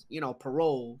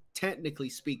 Parole. Technically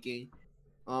speaking,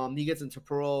 he gets into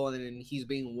parole, and then he's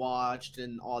being watched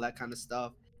and all that kind of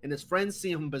stuff. And his friends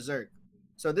see him berserk.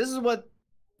 So this is what,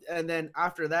 and then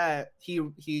after that,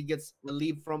 he gets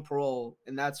relieved from parole,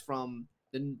 and that's from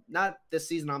the not this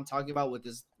season I'm talking about with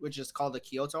this, which is called the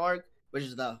Kyoto arc, which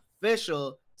is the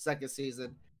official second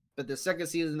season. But the second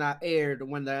season that aired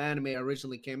when the anime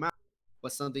originally came out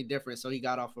was something different. So he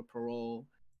got off of parole.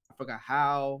 I forgot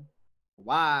how,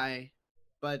 why,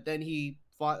 but then he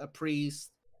fought a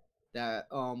priest that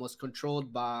was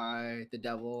controlled by the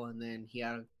devil, and then he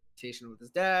had a conversation with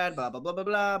his dad. Blah blah blah blah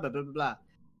blah blah blah blah.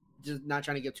 Just not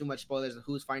trying to give too much spoilers of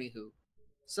who's fighting who.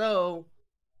 So,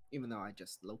 even though I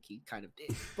just low key kind of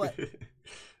did, but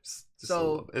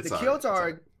so the Kyoto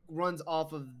arc runs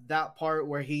off of that part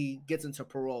where he gets into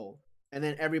parole, and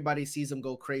then everybody sees him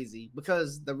go crazy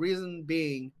because the reason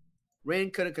being, Rin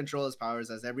couldn't control his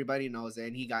powers, as everybody knows,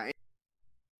 and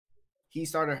he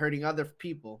started hurting other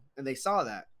people, and they saw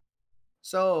that.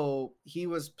 So he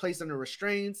was placed under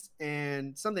restraints,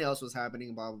 and something else was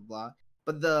happening. Blah blah blah.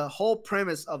 But the whole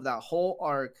premise of that whole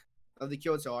arc of the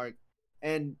Kyoto arc,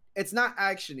 and it's not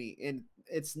actiony, and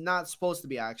it's not supposed to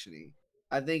be actiony.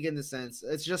 I think in the sense,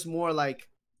 it's just more like,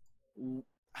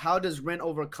 how does Rin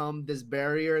overcome this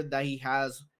barrier that he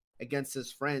has against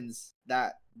his friends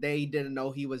that they didn't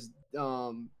know he was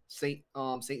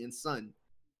Satan's son?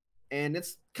 And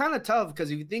it's kind of tough because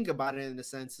if you think about it in a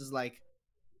sense, it's like,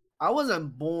 I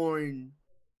wasn't born.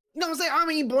 You know what I'm saying? I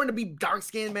mean, born to be dark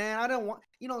skinned, man. I don't want,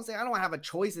 you know what I'm saying? I don't have a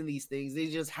choice in these things. They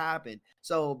just happen.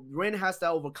 So Rin has to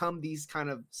overcome these kind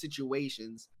of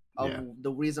situations of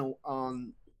the reason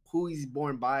who he's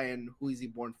born by and who is he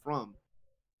born from.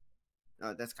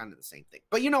 That's kind of the same thing,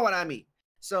 but you know what I mean.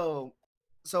 So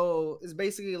it's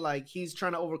basically like he's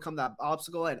trying to overcome that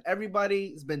obstacle, and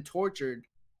everybody's been tortured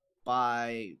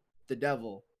by the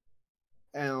devil,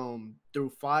 through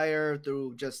fire,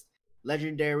 through just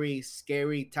legendary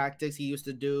scary tactics he used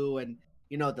to do, and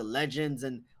the legends,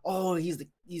 and he's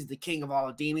the king of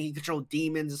all demons. He controls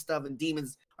demons and stuff, and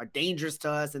demons are dangerous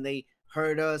to us and they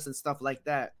hurt us and stuff like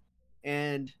that.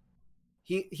 And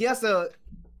he has to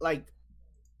like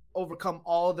overcome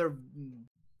all their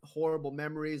horrible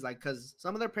memories, like, because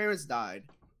some of their parents died,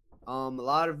 a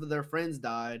lot of their friends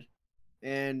died,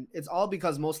 and it's all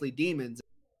because mostly demons.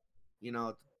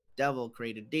 Devil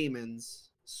created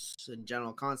demons in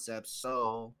general concepts,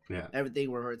 so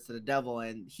everything reverts to the devil,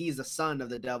 and he's the son of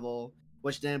the devil,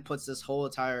 which then puts this whole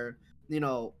entire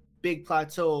big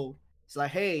plateau. It's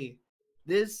like, hey,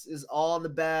 this is all the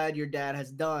bad your dad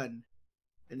has done.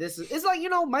 And this is, it's like,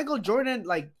 Michael Jordan,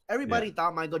 like, everybody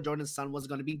thought Michael Jordan's son was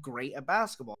going to be great at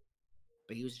basketball,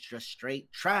 but he was just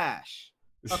straight trash.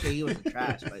 Okay, he wasn't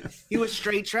trash, but he was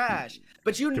straight trash.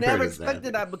 But you never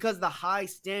expected that because the high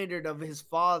standard of his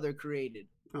father created.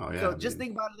 Oh, yeah. So just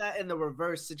think about that in the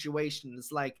reverse situation.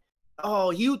 It's like,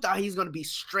 you thought he's going to be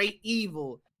straight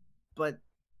evil, but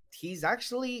he's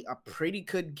actually a pretty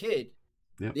good kid.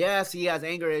 Yep. Yes, he has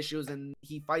anger issues and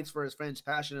he fights for his friends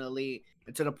passionately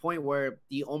and to the point where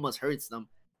he almost hurts them.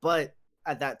 But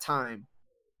at that time,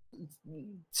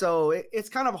 so it's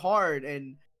kind of hard,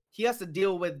 and he has to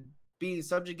deal with being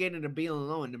subjugated and being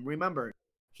alone. And remember,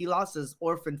 he lost his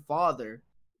orphan father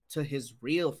to his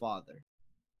real father.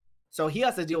 So he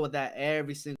has to deal with that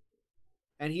every single,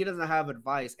 and he doesn't have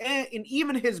advice. And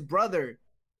even his brother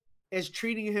is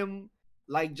treating him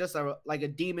like just like a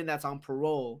demon that's on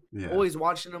parole, always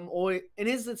watching him. Always, and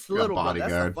it's little brother.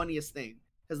 That's the funniest thing.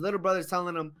 His little brother's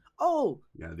telling him,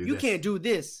 you can't do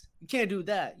this. You can't do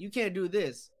that. You can't do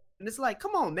this. And it's like,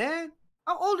 come on, man.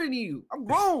 I'm older than you. I'm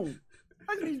grown.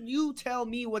 How can you tell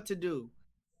me what to do?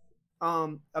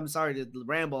 I'm sorry to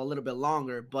ramble a little bit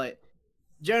longer, but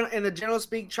in the general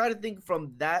speak, try to think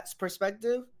from that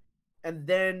perspective, and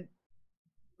then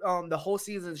the whole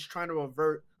season is trying to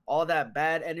revert all that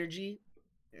bad energy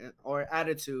or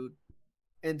attitude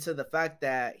into the fact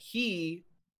that he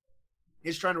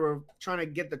is trying to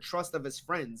get the trust of his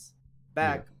friends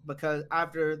back, because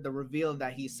after the reveal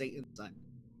that he's Satan's son.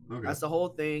 Okay. That's the whole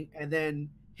thing. And then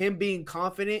him being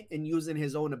confident and using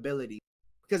his own ability,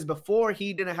 because before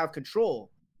he didn't have control.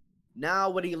 Now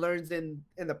what he learns in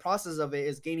the process of it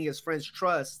is gaining his friends'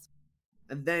 trust,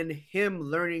 and then him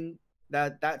learning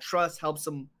that trust helps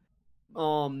him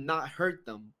not hurt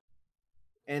them.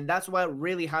 And that's what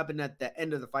really happened at the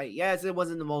end of the fight. Yes, it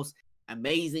wasn't the most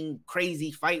amazing,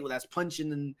 crazy fight with us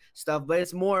punching and stuff, but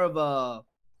it's more of a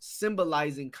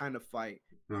symbolizing kind of fight,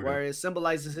 where it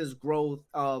symbolizes his growth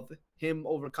of him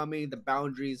overcoming the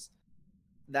boundaries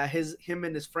that him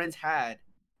and his friends had,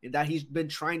 and that he's been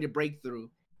trying to break through.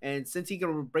 And since he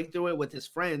can break through it with his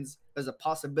friends, there's a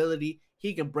possibility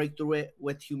he can break through it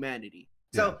with humanity.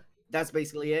 So that's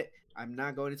basically it. I'm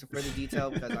not going into further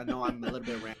detail because I know I'm a little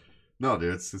bit random. No,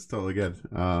 dude, it's totally good.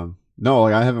 No,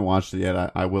 like I haven't watched it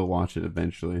yet. I will watch it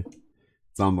eventually.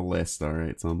 It's on the list. All right,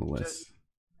 it's on the list.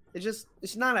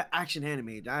 It's not an action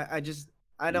anime. I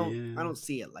don't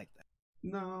see it like that.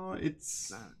 No, it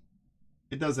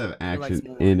Not. does have It likes action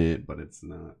more. in it, but it's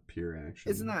not pure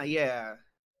action. It's not. Yeah,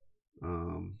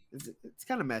 Um, it's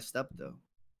kind of messed up though.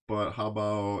 but how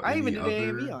about I any even did other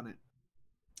an AMV on it.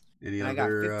 any and I got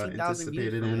other 15,000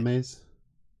 views anticipated from it. animes?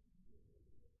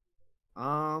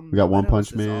 We got One what Punch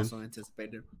else is Man. also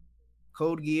anticipated.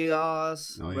 Code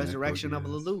Geass, Oh, yeah, Resurrection Code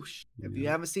of Geass. Lelouch. If you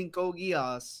Yeah. haven't seen Code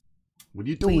Geass, What are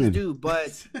you please doing? do.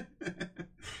 But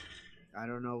I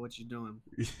don't know what you're doing.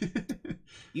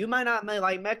 You might not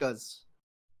like mechas,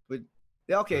 but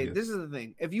okay. guess. This is the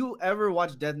thing. If you ever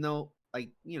watch Death Note,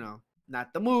 like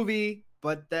not the movie,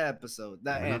 but the episode,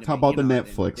 that We're anime, not talking about the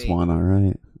Netflix one, all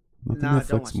right? Not the Nah, don't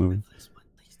Netflix watch movie. the Netflix one.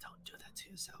 Please don't do that to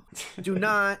yourself. Do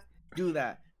not do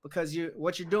that because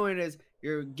what you're doing is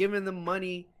you're giving them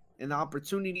money and the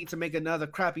opportunity to make another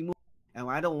crappy movie, and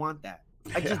I don't want that.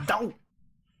 I just don't.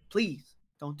 Please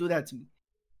don't do that to me,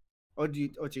 or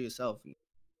to yourself.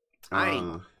 I ain't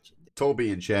watching it. Toby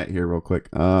in chat here, real quick.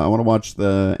 I want to watch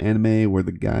the anime where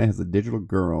the guy has a digital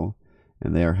girl,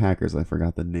 and they are hackers. I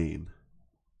forgot the name.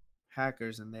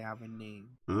 Hackers and they have a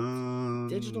name.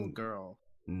 Digital girl.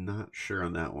 Not sure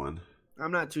on that one.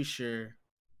 I'm not too sure.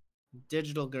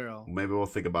 Digital girl. Maybe we'll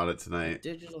think about it tonight.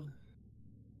 Digital.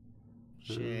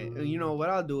 Shit. You know what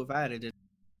I'll do if I had a digital.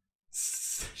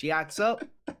 She acts up,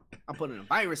 I'm putting a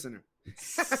virus in her.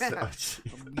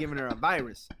 I'm giving her a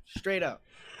virus. Straight up.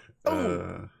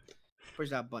 Boom. Push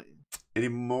that button. Any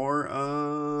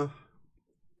more?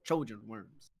 Trojan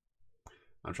worms.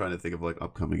 I'm trying to think of like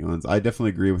upcoming ones. I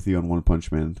definitely agree with you on One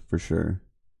Punch Man for sure.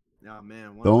 Oh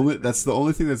man. That's the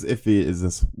only thing that's iffy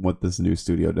is what this new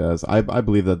studio does. I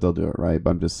believe that they'll do it right,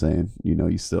 but I'm just saying,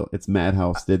 it's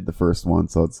Madhouse did the first one,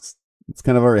 so it's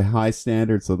kind of a very high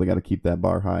standard, so they got to keep that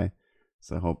bar high.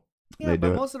 So I hope they do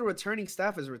but it. most of the returning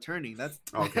staff is returning. That's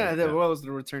okay. Most of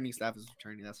the returning staff is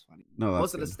returning. That's funny. No, that's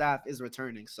most good. of the staff is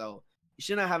returning, so you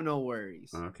should not have no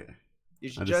worries. Okay. You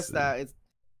should it's.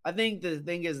 I think the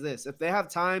thing is this: if they have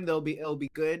time, it'll be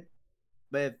good.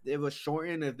 But if it was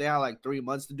shortened, if they had like 3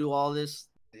 months to do all this,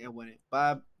 it wouldn't.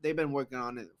 But they've been working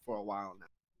on it for a while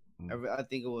now. I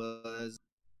think it was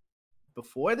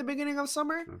before the beginning of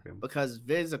summer, because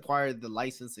Viz acquired the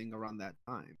licensing around that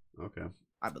time. Okay.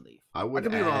 I believe. I would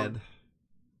could be add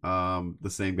the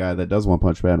same guy that does One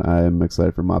Punch Man. I am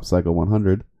excited for Mob Psycho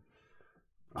 100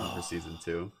 for season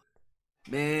 2.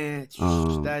 Man,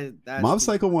 that's Mob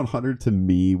Psycho 100 to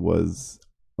me was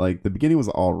like the beginning was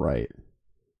all right.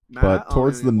 But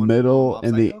towards the middle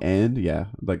and the end,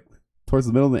 towards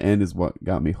the middle and the end is what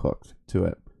got me hooked to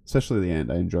it. Especially the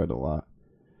end, I enjoyed it a lot.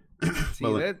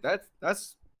 See,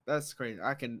 that's crazy.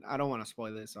 I don't want to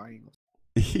spoil this, so I ain't gonna.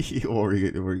 What were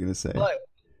you gonna say? But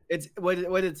it's what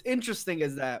it's interesting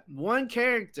is that one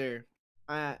character.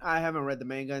 I haven't read the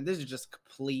manga, and this is just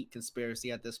complete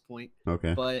conspiracy at this point.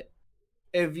 Okay. But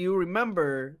if you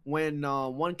remember when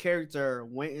one character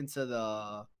went into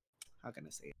the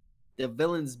the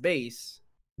villain's base.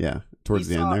 Yeah, towards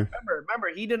the end there. Remember,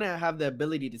 he didn't have the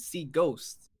ability to see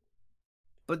ghosts.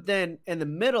 But then in the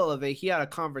middle of it, he had a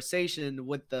conversation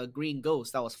with the green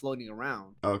ghost that was floating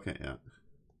around. Okay, yeah.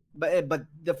 But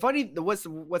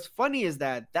what's funny is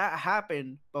that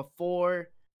happened before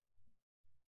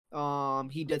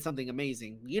he did something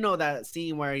amazing. You know that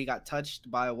scene where he got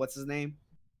touched by what's his name?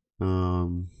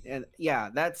 And yeah,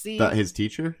 that scene. That his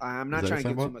teacher? I'm not trying to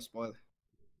give too much spoiler.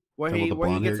 Where he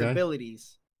gets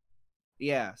abilities.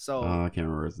 Yeah, so I can't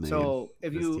remember his name. So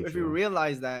if you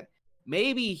realize that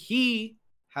maybe he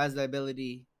has the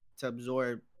ability to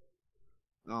absorb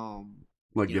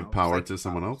give power to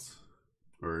someone else?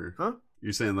 Or huh?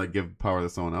 You're saying like give power to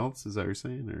someone else? Is that what you're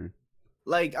saying? Or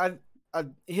like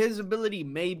his ability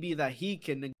may be that he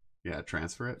can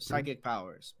transfer it. Psychic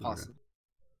powers, possibly. Okay.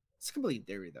 It's a complete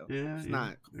theory though. Yeah, it's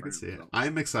not. I can see it.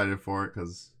 I'm excited for it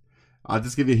because I'll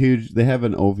just give you a huge. They have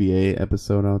an OVA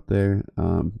episode out there.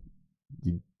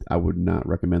 I would not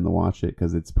recommend to watch it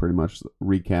because it's pretty much a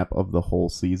recap of the whole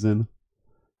season.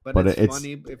 But it's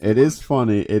funny. It is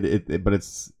funny. But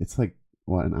it's like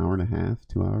what, an hour and a half,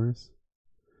 2 hours.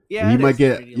 Yeah, you might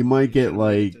get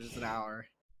like an hour.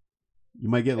 You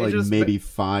might get like maybe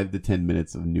 5 to 10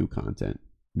 minutes of new content.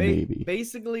 Maybe.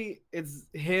 Basically, it's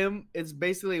him. It's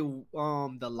basically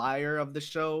the liar of the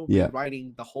show. Yeah.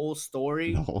 Writing the whole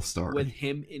story. The whole story with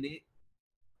him in it.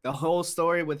 The whole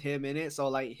story with him in it. So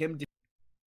like him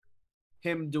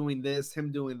him doing this,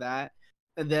 him doing that,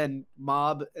 and then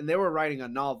Mob, and they were writing a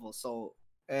novel, so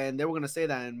and they were gonna say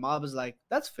that, and Mob is like,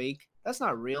 that's fake, that's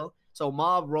not real. So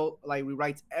Mob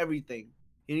rewrites everything,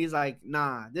 and he's like,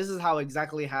 nah, this is how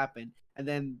exactly happened. And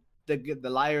then the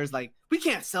liar's like, we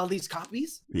can't sell these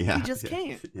copies, Yeah, we just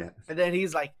can't. Yeah, And then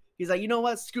he's like, you know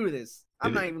what? Screw this.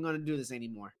 I'm It- not even gonna do this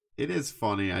anymore. it is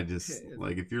funny. I just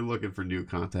like if you're looking for new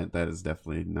content, that is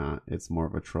definitely not. It's more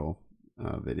of a troll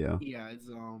video. Yeah, it's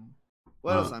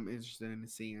what else I'm interested in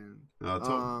seeing?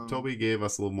 Toby gave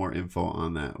us a little more info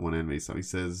on that one anime. So he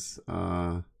says,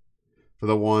 for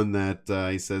the one that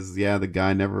he says, yeah, the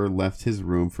guy never left his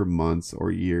room for months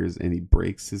or years, and he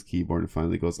breaks his keyboard and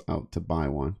finally goes out to buy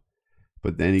one,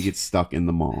 but then he gets stuck in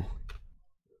the mall.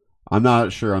 I'm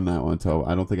not sure on that one, Toby.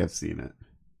 I don't think I've seen it,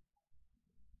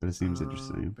 but it seems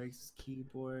interesting. Breaks his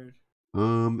keyboard.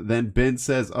 Then Ben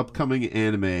says upcoming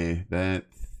anime that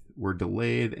were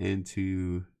delayed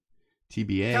into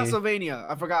TBA. Castlevania.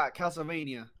 I forgot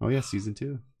Castlevania. Oh yeah, season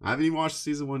 2. I haven't even watched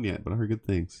season 1 yet, but I heard good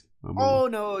things. Oh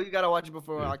no, you gotta watch it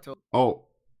before Yeah. October. Oh,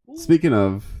 speaking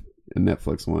of a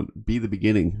Netflix one, Be the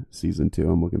Beginning season 2.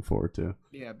 I'm looking forward to.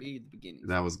 Yeah, be the beginning.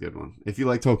 That was a good one. If you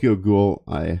like Tokyo Ghoul,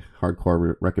 I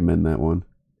hardcore recommend that one.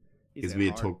 Gives me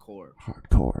a hardcore.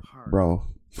 Hardcore, bro.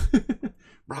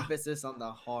 Bro. Emphasis on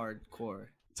the hardcore.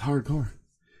 It's hardcore.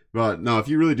 But no, if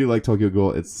you really do like Tokyo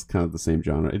Ghoul, it's kind of the same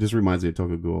genre. It just reminds me of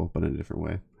Tokyo Ghoul, but in a different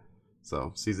way.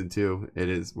 So season 2, it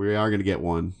is. We are gonna get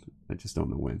one. I just don't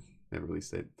know when. They release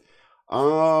date.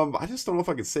 I just don't know if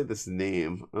I can say this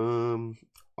name.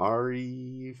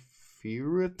 Ari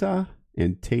Furuta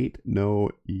and Tate no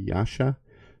Yasha.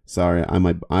 Sorry,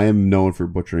 I am known for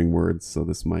butchering words, so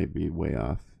this might be way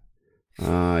off.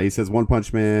 He says One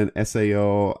Punch Man,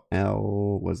 SAO,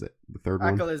 was it the third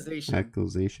one?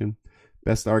 Actualization.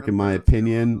 Best arc in my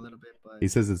opinion. He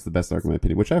says it's the best arc in my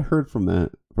opinion, which I've heard from a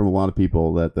lot of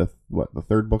people that the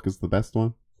third book is the best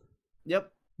one.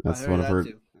 Yep. That's what I've heard.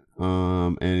 Too.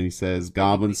 And he says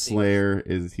Goblin Slayer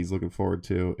he's looking forward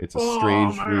to. It's a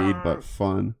strange read but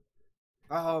fun.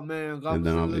 Oh man, Goblin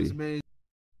Slayer looks amazing.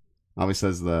 Obviously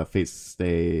says the Fate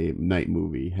Stay Night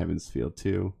movie, Heaven's Feel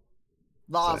 2.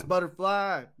 Lost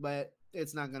Butterfly, but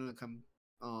it's not gonna come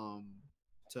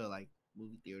to like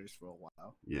movie theaters for a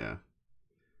while. Yeah.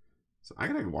 So I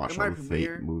gotta watch all the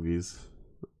Fate movies.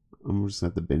 I'm just gonna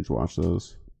have to binge watch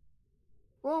those.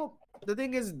 Well, the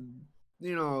thing is,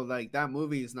 like that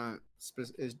movie is not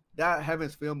that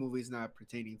Heaven's Feel movie is not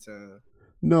pertaining to.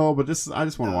 No, but I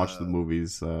just want to watch the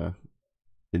movies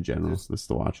in general, just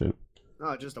to watch it.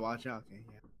 Oh, just to watch it. Okay,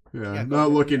 yeah. Yeah, not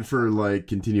looking for like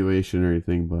continuation or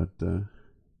anything, but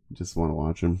just want to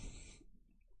watch them.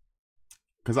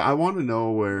 Because I want to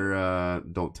know where.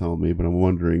 Don't tell me, but I'm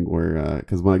wondering where.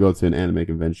 Because when I go to an anime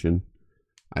convention,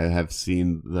 I have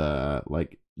seen the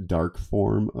like dark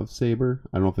form of Saber.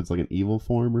 I don't know if it's like an evil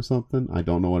form or something. I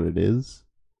don't know what it is,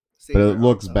 but it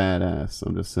looks badass.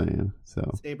 I'm just saying. So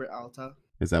Saber Alta.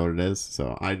 Is that what it is?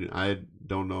 So I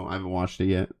don't know. I haven't watched it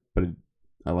yet, but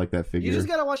I like that figure. You just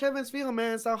gotta watch Heaven's Feel,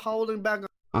 man. Stop holding back.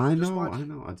 I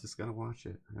know. I just gotta watch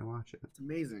it. I watch it. It's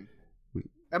amazing.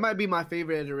 That might be my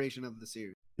favorite iteration of the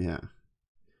series. Yeah.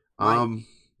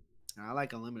 I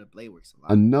like Unlimited Blade Works a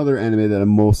lot. Another anime that I'm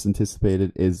most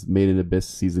anticipated is Made in Abyss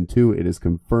Season 2. It is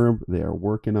confirmed. They are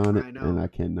working on it, and I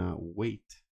cannot wait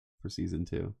for Season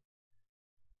 2.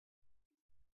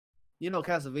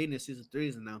 Castlevania Season 3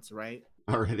 is announced, right?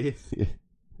 Already? Yeah.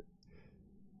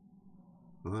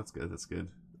 Well, that's good. That's good.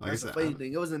 Like that's the funny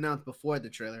thing. It was announced before the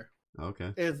trailer.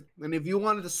 Okay. And if you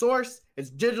wanted the source, it's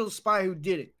Digital Spy who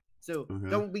did it. So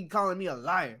don't be calling me a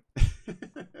liar.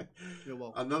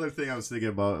 Another thing I was thinking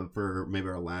about for maybe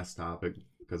our last topic,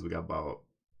 because we got about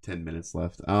 10 minutes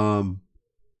left.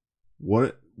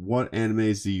 What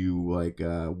animes do you like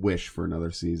wish for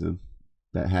another season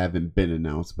that haven't been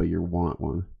announced but you want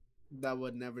one? That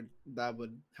would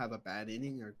have a bad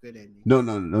ending or good ending.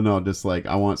 No. Just like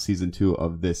I want season 2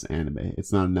 of this anime.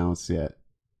 It's not announced yet.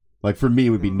 Like for me,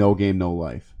 it would be No Game No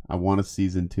Life. I want a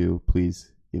season 2.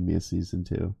 Please give me a season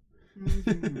 2.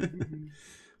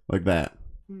 Like that.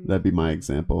 That'd be my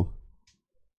example.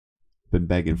 Been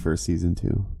begging for a season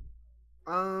 2.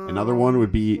 Another one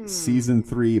would be season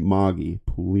 3 Magi.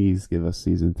 Please give us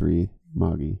season 3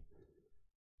 Magi.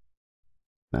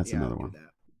 That's another one.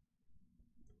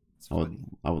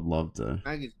 I would love to.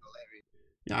 Magi's hilarious.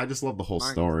 Yeah, I just love the whole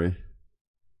story.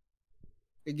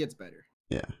 It gets better.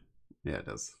 Yeah, it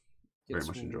does. Very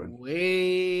much enjoyed.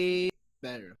 Way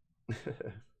better.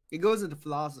 It goes into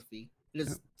philosophy. It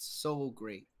is so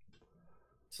great.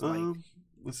 It's like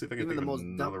let's see if I can think of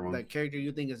another one. That character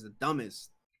you think is the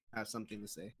dumbest have something to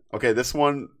say. Okay, this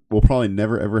one will probably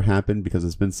never ever happen because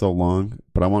it's been so long.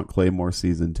 But I want Claymore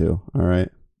season 2. All right,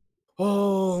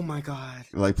 Oh my god.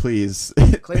 like please,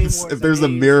 Claymore's if there's a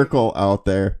amazing. miracle out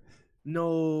there,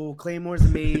 No, Claymore's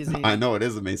amazing. I know it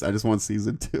is amazing. I just want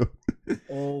season 2.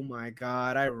 Oh my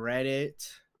god, I read it.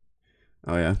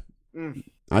 Oh yeah, Mm.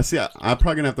 I see. I'm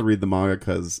probably gonna have to read the manga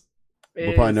because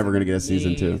we're probably never gonna get a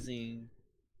season 2.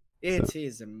 It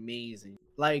is amazing.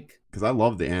 Like, because I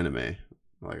love the anime.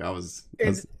 Like I was,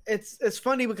 it's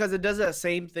funny because it does that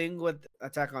same thing with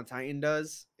Attack on Titan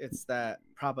does. It's that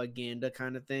propaganda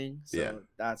kind of thing. So Yeah.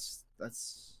 that's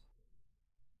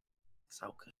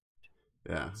so good.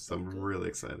 yeah. So I'm really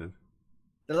excited.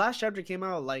 The last chapter came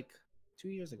out like 2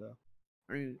 years ago.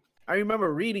 I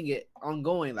remember reading it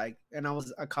ongoing, like, and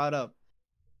I caught up.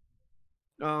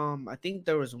 I think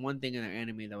there was one thing in the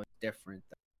anime that was different.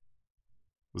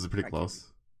 Was it pretty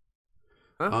close?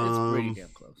 Huh? It's pretty damn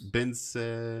close. Ben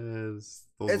says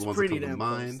those It's are the ones that pretty come to damn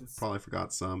mind. close. Probably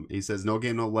forgot some. He says No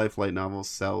Game No Life light novel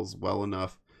sells well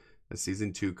enough that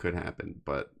season 2 could happen,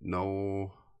 but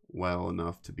no well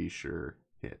enough to be sure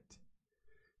hit.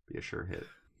 Be a sure hit.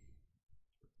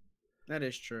 That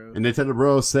is true. And Nintendo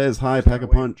Bro says hi, pack a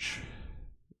punch.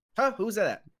 Huh? Who's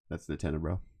that? That's Nintendo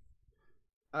Bro.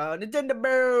 Nintendo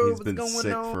Bro. He's What's been going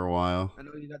sick on? for a while. I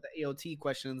know you got the AOT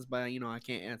questions, but I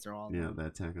can't answer all of Yeah, them. that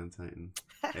Attack on Titan.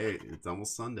 Hey, it's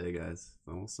almost Sunday, guys. It's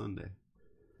almost Sunday.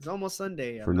 It's almost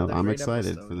Sunday. For another, I'm great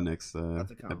excited episode for the next to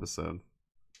come. episode.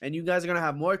 And you guys are gonna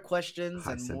have more questions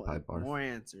Hi, and Senpai Barf. more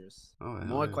answers. Oh, hell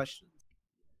More yeah. questions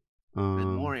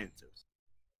and more Um, answers.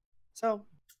 So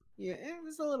yeah,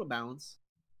 there's a little balance.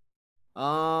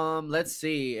 Let's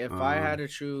see. If I had to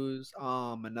choose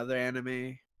another anime.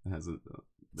 it hasn't.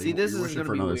 See, this you're is wishing gonna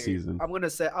for be another weird. season.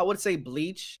 I would say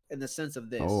Bleach in the sense of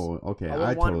this. Oh, okay. I would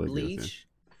I want totally agree with you. Bleach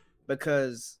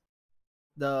because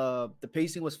the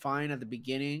pacing was fine at the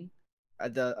beginning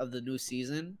of the new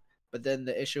season, but then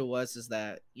the issue is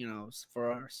that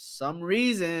for some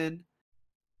reason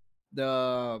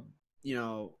it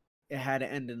had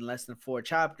to end in less than 4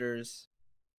 chapters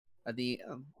at the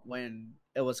when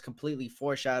it was completely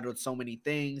foreshadowed so many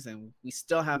things, and we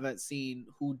still haven't seen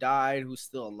who died, who's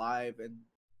still alive, and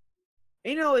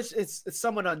it's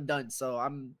somewhat undone. So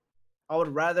I would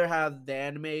rather have the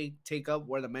anime take up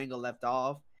where the manga left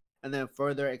off and then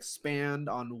further expand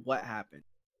on what happened.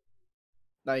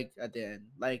 Like at the end.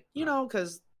 Like,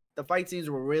 because the fight scenes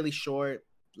were really short.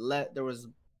 There was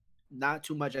not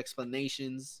too much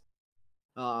explanations.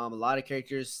 A lot of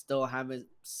characters still we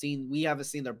haven't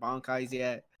seen their bankais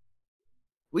yet.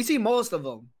 We see most of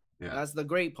them. Yeah. That's the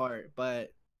great part,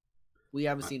 but we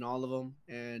haven't seen all of them,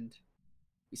 and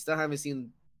we still haven't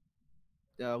seen.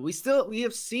 We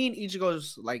have seen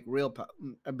Ichigo's like real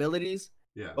abilities,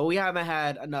 Yeah. but we haven't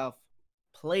had enough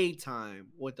play time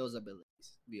with those abilities.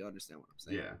 If you understand what I'm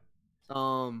saying? Yeah.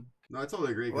 No, I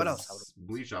totally agree. What else?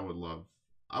 Bleach, I would love.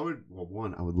 I would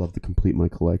love to complete my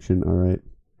collection. All right.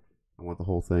 I want the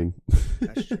whole thing.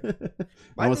 That's true. I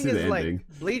My want to thing see is the ending.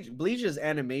 like Bleach's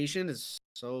animation is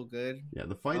so good. Yeah,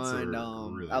 the fights are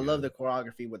really I love good. the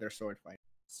choreography with their sword fight.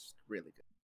 It's really good.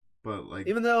 But like,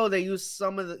 Even though they use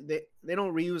some of they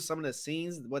don't reuse some of the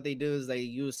scenes. What they do is they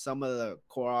use some of the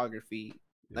choreography,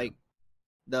 yeah. like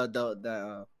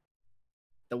the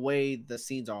way the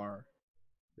scenes are.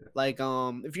 Yeah. Like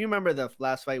if you remember the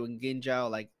last fight with Ginjao,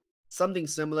 like something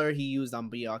similar he used on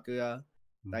Byakuya.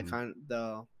 That kind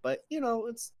of but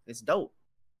it's dope.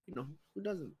 Who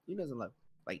doesn't love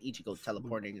like Ichigo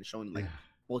teleporting and showing like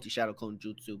multi shadow clone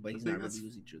jutsu, but he's not really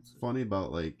using jutsu. Funny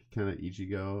about like kind of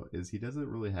Ichigo is he doesn't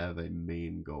really have a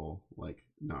main goal like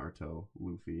Naruto,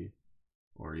 Luffy,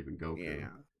 or even Goku. Yeah,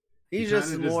 he's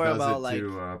just more about like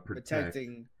to, protect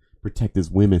his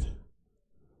women.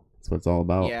 That's what it's all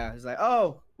about. Yeah, he's like,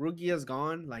 oh, Rukia's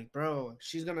gone. Like, bro,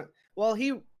 she's gonna. Well,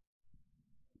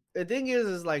 the thing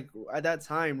is like at that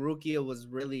time, Rukia was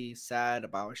really sad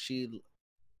about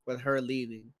with her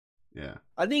leaving. Yeah.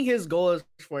 I think his goal is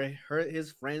for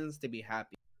his friends to be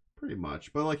happy. Pretty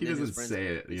much, but like he doesn't say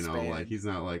it, expand. like he's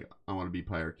not like I want to be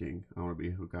Pirate King, I want to be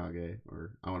Hokage,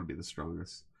 or I want to be the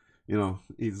strongest.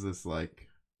 He's just like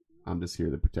I'm just here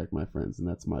to protect my friends, and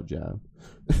that's my job.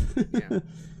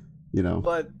 Yeah.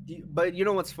 But you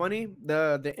know what's funny?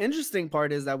 The interesting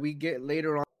part is that we get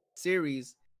later on in the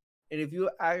series, and if you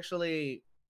actually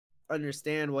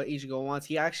understand what Ichigo wants,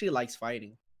 he actually likes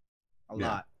fighting a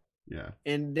lot. Yeah.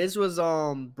 And this was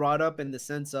brought up in the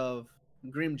sense of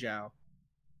Grimmjow.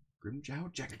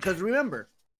 Because remember,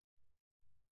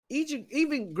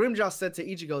 even Grimmjow said to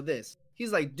Ichigo this.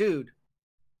 He's like, dude,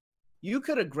 you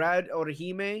could have grabbed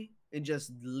Orihime and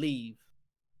just leave.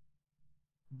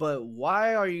 But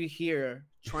why are you here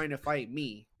trying to fight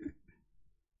me.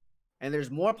 And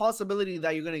there's more possibility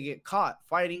that you're gonna get caught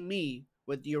fighting me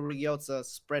with your Ryotsu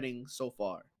spreading so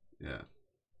far. Yeah.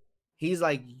 He's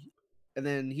like, and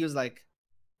then he was like,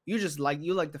 you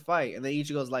like to fight. And then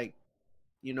Ichigo's like,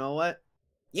 you know what?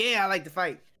 Yeah, I like to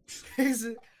fight.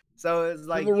 So it's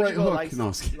like The right Ichigo hook. likes No, I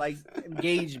was kidding. like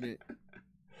engagement.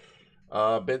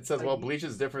 Ben says, Like- well, Bleach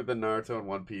is different than Naruto and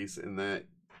One Piece in that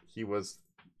he was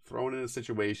thrown in a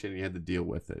situation and he had to deal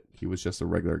with it. He was just a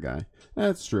regular guy.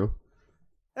 That's true.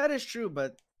 That is true,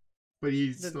 but But he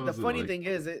the still funny thing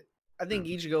is, I think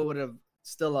Ichigo would have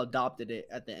still adopted it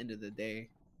at the end of the day.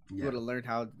 He would have learned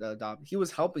how to adopt. He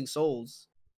was helping souls.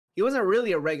 He wasn't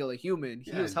really a regular human.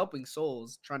 He Yeah. was helping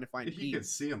souls, trying to find He could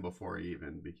peace. see him before he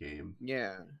even became.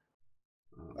 Yeah,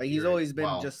 like he's you're- always been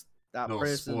well, just that no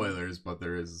person. spoilers, but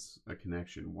there is a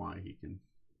connection why he can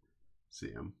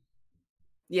see him.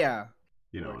 Yeah,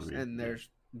 You know of what I course. mean? And there's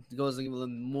goes a little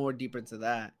more deeper into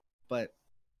that, but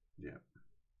Yeah.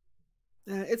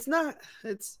 it's not.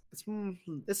 It's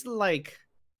like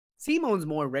Simon's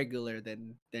more regular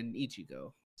than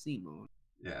Ichigo. Simon,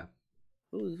 Yeah.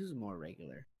 who's more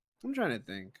regular? I'm trying to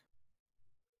think.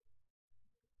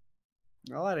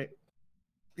 I like it.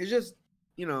 It's just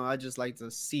I just like to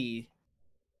see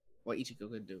what Ichigo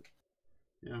could do.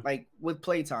 Yeah. Like with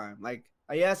playtime. Like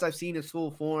yes, I've seen his full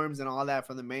forms and all that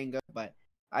from the manga, but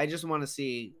I just want to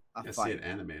see a Yeah, see fight. it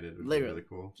animated would be Literally. really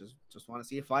cool. Just want to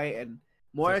see a fight and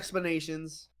more Just-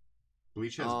 explanations.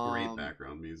 Bleach has great Um,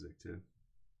 background music too.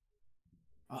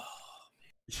 Oh,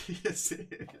 Yes.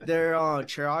 their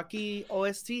Cherokee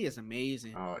OST is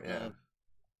amazing. Oh yeah.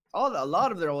 A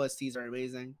lot of their OSTs are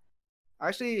amazing.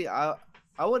 Actually, I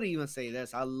wouldn't even say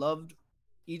this. I loved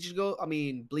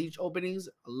Bleach openings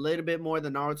a little bit more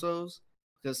than Naruto's,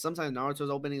 because sometimes Naruto's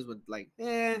openings would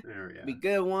There, yeah. be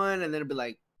good one, and then it'd be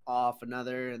like off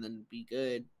another, and then be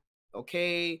good,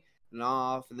 okay, and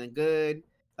off, and then good.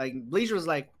 Like Bleach was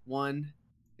like one,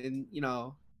 and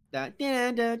that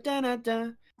da da da da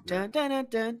da da da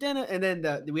da da, and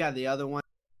then we had the other one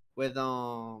with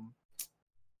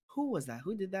who was that?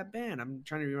 Who did that band? I'm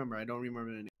trying to remember. I don't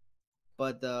remember the name.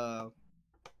 But the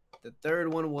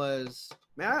third one was,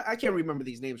 man, I can't remember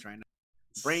these names right now.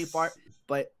 Brain fart.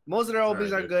 But most of their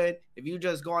openings are dude. good. If you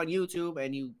just go on YouTube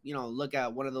and you look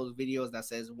at one of those videos that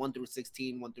says 1 through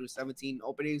 16, 1 through 17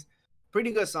 openings,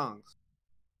 pretty good songs.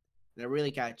 They're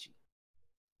really catchy.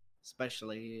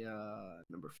 Especially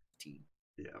number 15.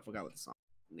 Yeah. I forgot what the song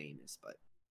name is, but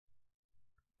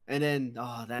and then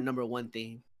that number 1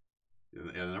 theme.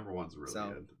 Yeah, the number one's really So,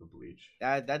 good. The Bleach.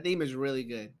 That theme is really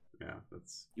good. Yeah,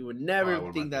 that's You would Probably never one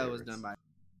of think my that was favorites. done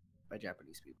by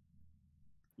Japanese people.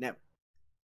 Never.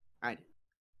 I did.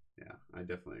 yeah. I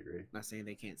definitely agree. Not saying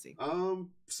they can't sing.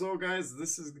 So guys,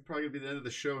 this is probably gonna be the end of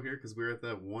the show here because we're at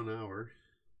that 1 hour.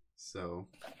 So,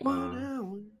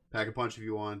 Pack a Punch if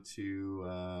you want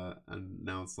to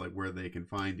announce where they can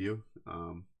find you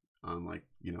on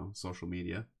social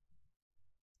media.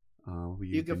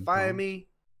 You can find me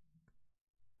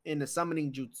in the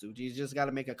summoning jutsu. You just got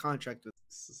to make a contract with.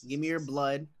 Give me your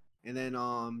blood, and then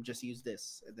just use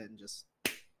this, and then just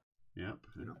Yep.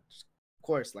 just, of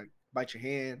course, bite your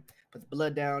hand, put the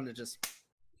blood down, and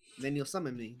then you'll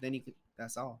summon me. Then you can.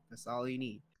 That's all. That's all you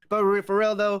need. But for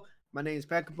real though, my name is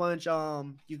Pack a Punch.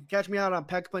 You can catch me out on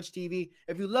Pack a Punch TV.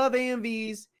 If you love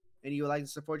AMVs and you would like to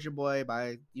support your boy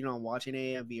by watching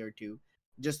AMV or two,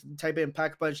 just type in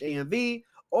Pack a Punch AMV,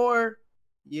 or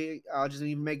I'll just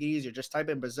even make it easier. Just type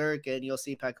in Berserk and you'll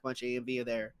see Pack a Punch AMV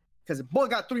there. Because the boy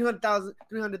got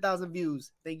 300,000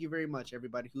 views. Thank you very much,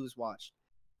 everybody who's watched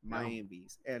my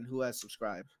AMVs and who has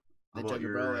subscribed. How The about Jugger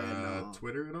your Bro and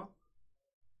Twitter at all?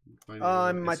 Find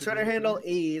your my Instagram Twitter or handle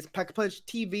something? is Pack a Punch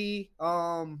TV.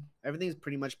 Everything's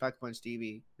pretty much Pack a Punch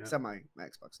TV Yeah. except my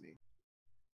Xbox name.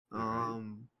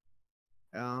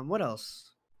 Alright. What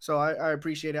else? So I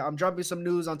appreciate it. I'm dropping some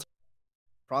news on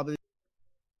probably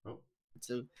Oh,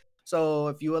 too. So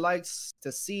if you would like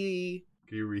to see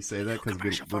can you re-say that because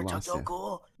commercial we for lost Tokyo you.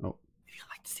 Ghoul, Oh, if you'd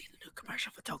like to see the new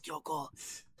commercial for Tokyo Ghoul,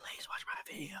 please watch my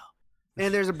video.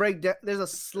 And there's a breakdown. There's a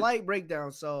slight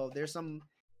breakdown. So there's some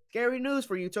scary news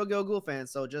for you Tokyo Ghoul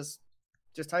fans. So just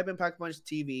type in Pack a Punch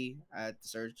TV at the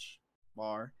search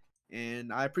bar,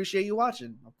 and I appreciate you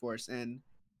watching, of course. And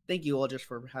thank you all just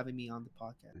for having me on the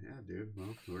podcast. yeah, dude.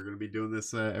 Well, we're gonna be doing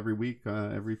this every week,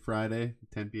 every Friday,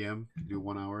 10 p.m. Do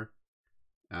 1 hour.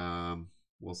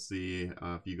 We'll see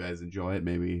if you guys enjoy it.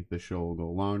 Maybe the show will go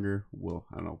longer.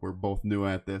 I don't know. We're both new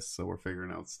at this, so we're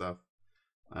figuring out stuff.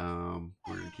 We're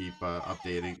gonna keep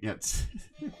updating. Yes.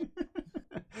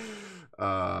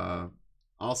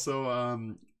 Also,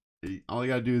 all you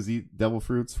gotta do is eat devil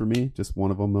fruits for me. Just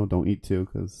one of them though. Don't eat two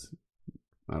because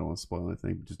I don't want to spoil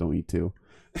anything. Just don't eat two.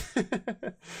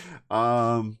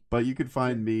 But you can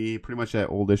find me pretty much at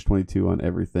oldish22 on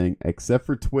everything except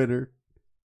for Twitter,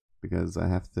 because I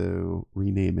have to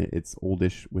rename it. It's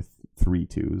oldish with 3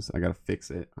 2s. I gotta fix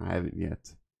it. I haven't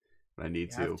yet, but I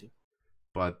need to.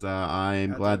 But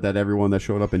I'm glad that everyone that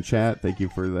showed up in chat, thank you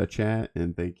for the chat,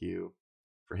 and thank you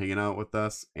for hanging out with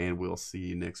us. And we'll see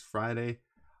you next Friday.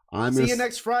 See you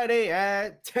next Friday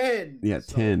at 10. Yeah,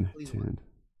 So 10. please 10.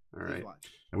 All right. watch.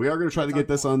 And we are going to try to get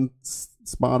this on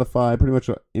Spotify, pretty much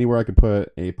anywhere I can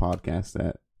put a podcast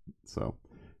at. So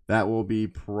that will be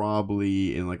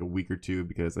probably in like a week or two,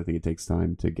 because I think it takes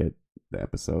time to get the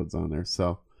episodes on there.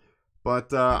 So,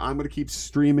 but I'm going to keep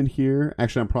streaming here.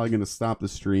 Actually, I'm probably going to stop the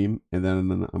stream, and then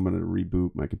I'm going to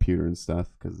reboot my computer and stuff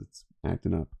because it's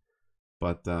acting up.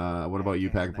 But what about you,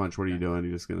 Pack-a-Punch? What are you doing?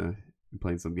 You just going to be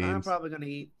playing some games? I'm probably going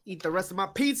to eat the rest of my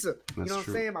pizza. You know what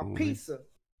I'm saying? My pizza.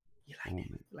 You like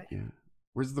it? You like it?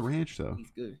 Where's the ranch, though?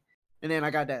 He's good. And then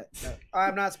I got that.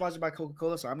 I'm not sponsored by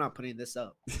Coca-Cola, so I'm not putting this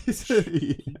up.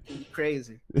 Crazy. Think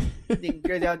crazy.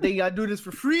 I think I do this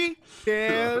for free?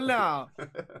 Hell no.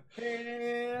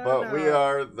 But we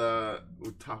are the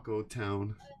Otaku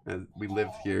Town, and we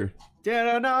live here.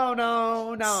 No.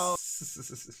 No.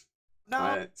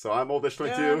 Right, so I'm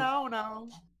oldish22. No.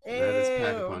 That is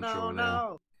Pack-a-Punch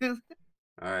No. over there.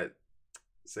 All right.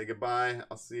 Say goodbye.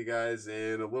 I'll see you guys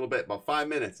in a little bit, about 5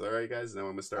 minutes. All right, guys. Then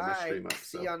I'm gonna start my stream up.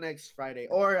 See y'all next Friday,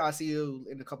 or I'll see you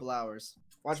in a couple hours.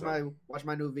 Watch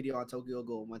my new video on Tokyo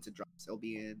Ghoul once it drops. It'll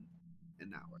be in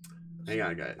an hour. Hang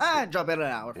on, guys. Drop it in an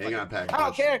hour. Hang on, Pack. I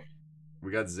don't care.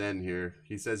 We got Zen here.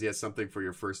 He says he has something for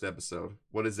your first episode.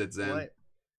 What is it, Zen?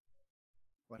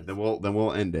 What then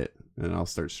we'll end it, and I'll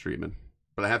start streaming.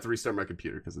 But I have to restart my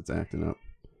computer because it's acting up.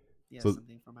 Yeah, so,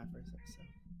 something for my first episode.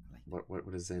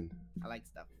 What is Zen? I like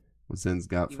stuff. What Zen's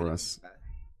got for us?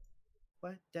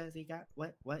 What does he got?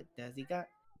 What does he got?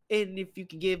 And if you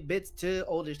can give bits to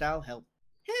Oldish, I'll help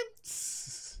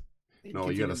him. No,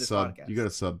 you gotta sub. You gotta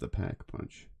sub the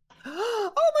Pack-a-Punch.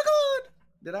 Oh my god!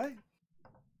 Did I?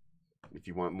 If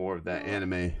you want more of that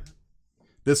anime,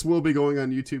 this will be going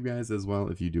on YouTube, guys, as well.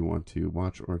 If you do want to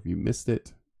watch, or if you missed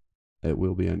it, it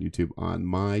will be on YouTube on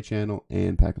my channel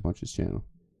and Pack-a-Punch's channel.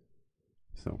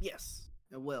 So yes,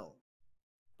 it will,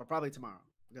 but probably tomorrow,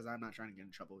 because I'm not trying to get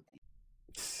in trouble with you.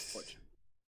 Fortunately.